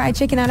today. Can't have fried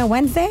chicken on a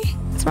Wednesday?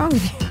 What's wrong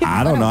with you?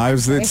 I don't know.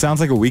 It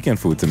sounds like a weekend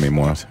food to me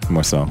more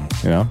so,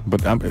 you know.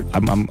 But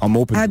I'm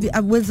open.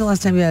 When's the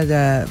last time you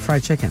had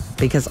fried chicken?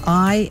 Because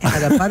I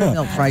had a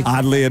buttermilk fried chicken.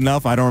 Oddly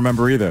enough, I don't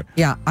remember either.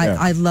 Yeah,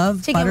 I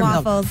love Chicken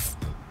buttermilk. waffles.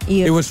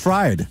 It was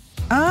fried.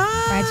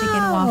 Fried chicken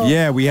waffles.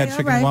 Yeah, we had Okay,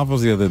 chicken all right.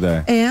 waffles the other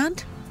day.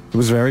 And It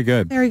was very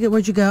good. very good.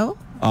 Where'd you go?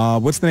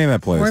 What's the name of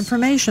that place?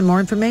 More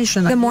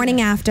information. The Morning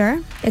After.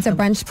 It's a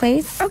brunch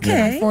place.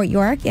 Okay. In Fort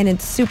York, and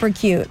it's super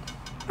cute.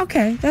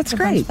 Okay, that's The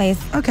brunch great. place.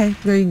 Okay,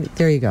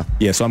 there you go.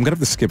 Yeah, so I'm going to have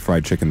to skip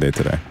Fried Chicken Day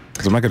today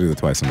because I'm not going to do it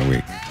twice in a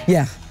week.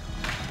 Yeah,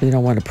 you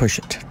don't want to push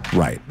it.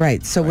 Right.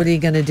 Right. So what are you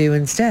going to do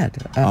instead?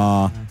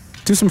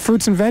 Do some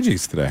fruits and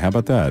veggies today. How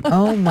about that?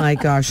 Oh my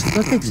gosh!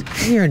 Look at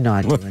you're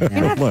not doing that.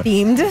 You're not Look.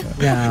 themed.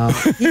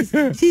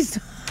 No, he's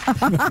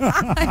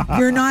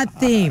you're not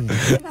themed.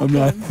 I'm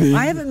not thinking.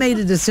 I haven't made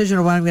a decision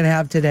on what I'm going to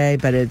have today,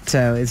 but it's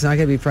not going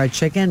to be fried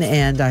chicken,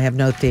 and I have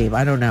no theme.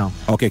 I don't know.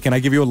 Okay, can I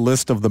give you a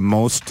list of the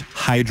most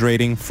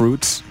hydrating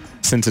fruits?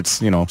 Since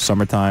it's,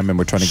 summertime and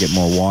we're trying to get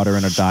more water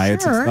in our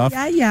diets and Sure. stuff.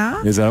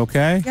 Yeah. Is that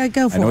okay? Yeah,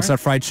 go for I know it. it's not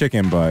fried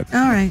chicken, but All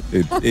right.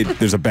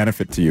 there's a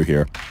benefit to you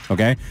here.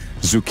 Okay?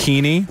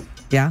 Zucchini,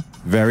 Yeah.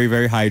 very,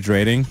 very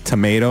hydrating.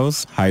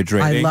 Tomatoes,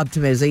 hydrating. I love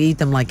tomatoes. I eat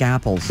them like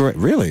apples.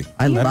 Really?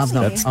 I love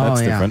them. That's Oh,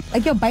 yeah. different.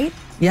 Like you'll bite?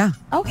 Yeah.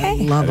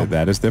 Okay. I love them.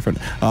 That is different.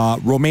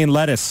 Romaine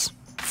lettuce,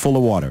 full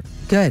of water.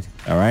 Good.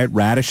 All right?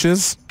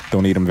 Radishes,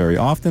 don't eat them very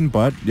often,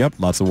 but yep,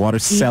 lots of water.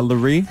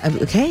 Celery.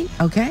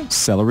 Okay.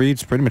 Celery,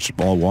 it's pretty much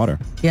all water.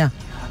 Yeah.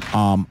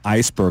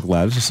 Iceberg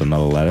lettuce,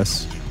 another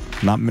lettuce.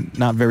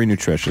 Not very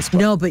nutritious. But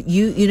No, but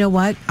you know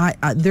what?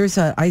 There's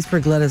an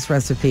iceberg lettuce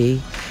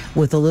recipe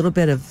with a little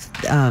bit of,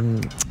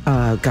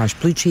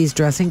 blue cheese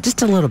dressing,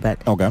 just a little bit.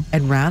 Okay.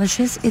 And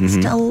radishes. It's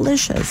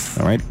delicious.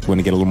 All right, want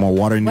to get a little more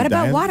water in What your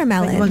about diet?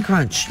 watermelon? You want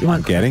crunch? You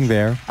want Getting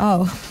there.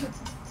 Oh.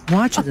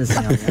 Watch it,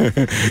 Azalea.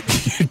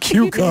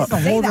 Cucumber. It's a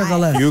whole other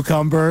list.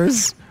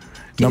 Cucumbers,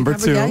 number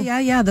 2.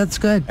 Yeah, that's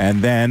good.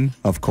 And then,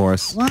 of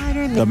course,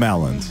 Watermelon. the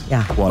melons.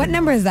 Yeah. What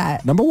number is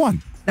that? Number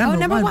 1.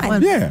 number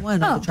one. Yeah.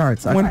 One on the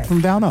charts. Went Okay.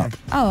 from down up.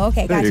 Oh,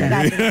 okay.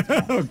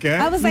 Gotcha. Okay.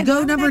 I was You like, go how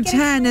did I number get it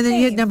 10 and then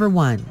you hit number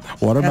 1.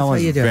 Watermelon That's how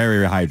you is do it.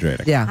 very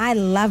hydrating. Yeah. I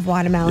love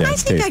watermelon. Yeah, I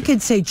it's think I tasty.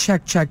 could say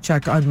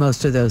check on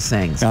most of those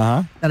things.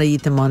 Uh-huh. That I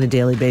eat them on a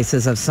daily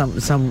basis of some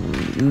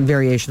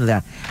variation of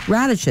that.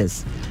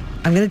 Radishes.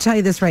 I'm going to tell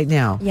you this right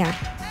now. Yeah.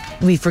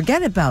 We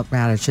forget about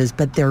radishes,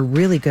 but they're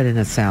really good in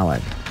a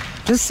salad.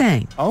 Just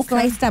saying. Okay.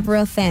 Sliced up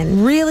real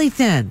thin. Really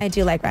thin. I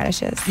do like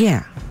radishes.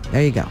 Yeah.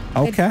 There you go.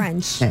 Good Okay.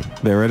 crunch. Okay.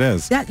 There it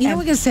is. That, you know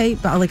what I'm going to say?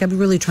 But like, I'm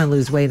really trying to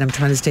lose weight. I'm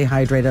trying to stay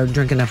hydrated. I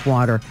drink enough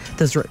water.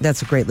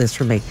 That's a great list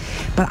for me.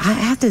 But I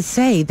have to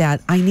say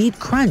that I need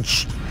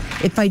crunch.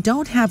 If I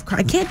don't have,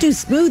 I can't do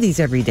smoothies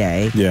every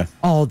day. Yeah.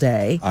 All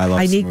day. I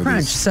love need smoothies.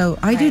 crunch. So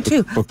I do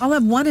too. I'll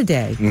have one a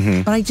day.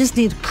 But I just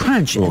need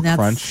crunch. Little And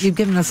crunch. You've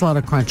given us a lot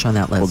of crunch on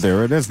that list. Well,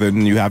 there it is.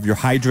 Then you have your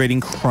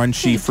hydrating,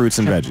 crunchy fruits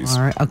and veggies.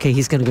 All right. Okay,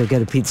 he's going to go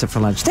get a pizza for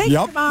lunch. Thank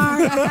Yep. you, Mark.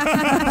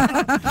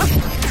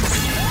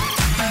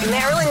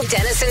 Marilyn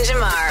Dennis and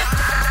Jamar.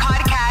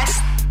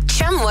 Podcast.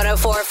 Chum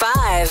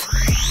 1045.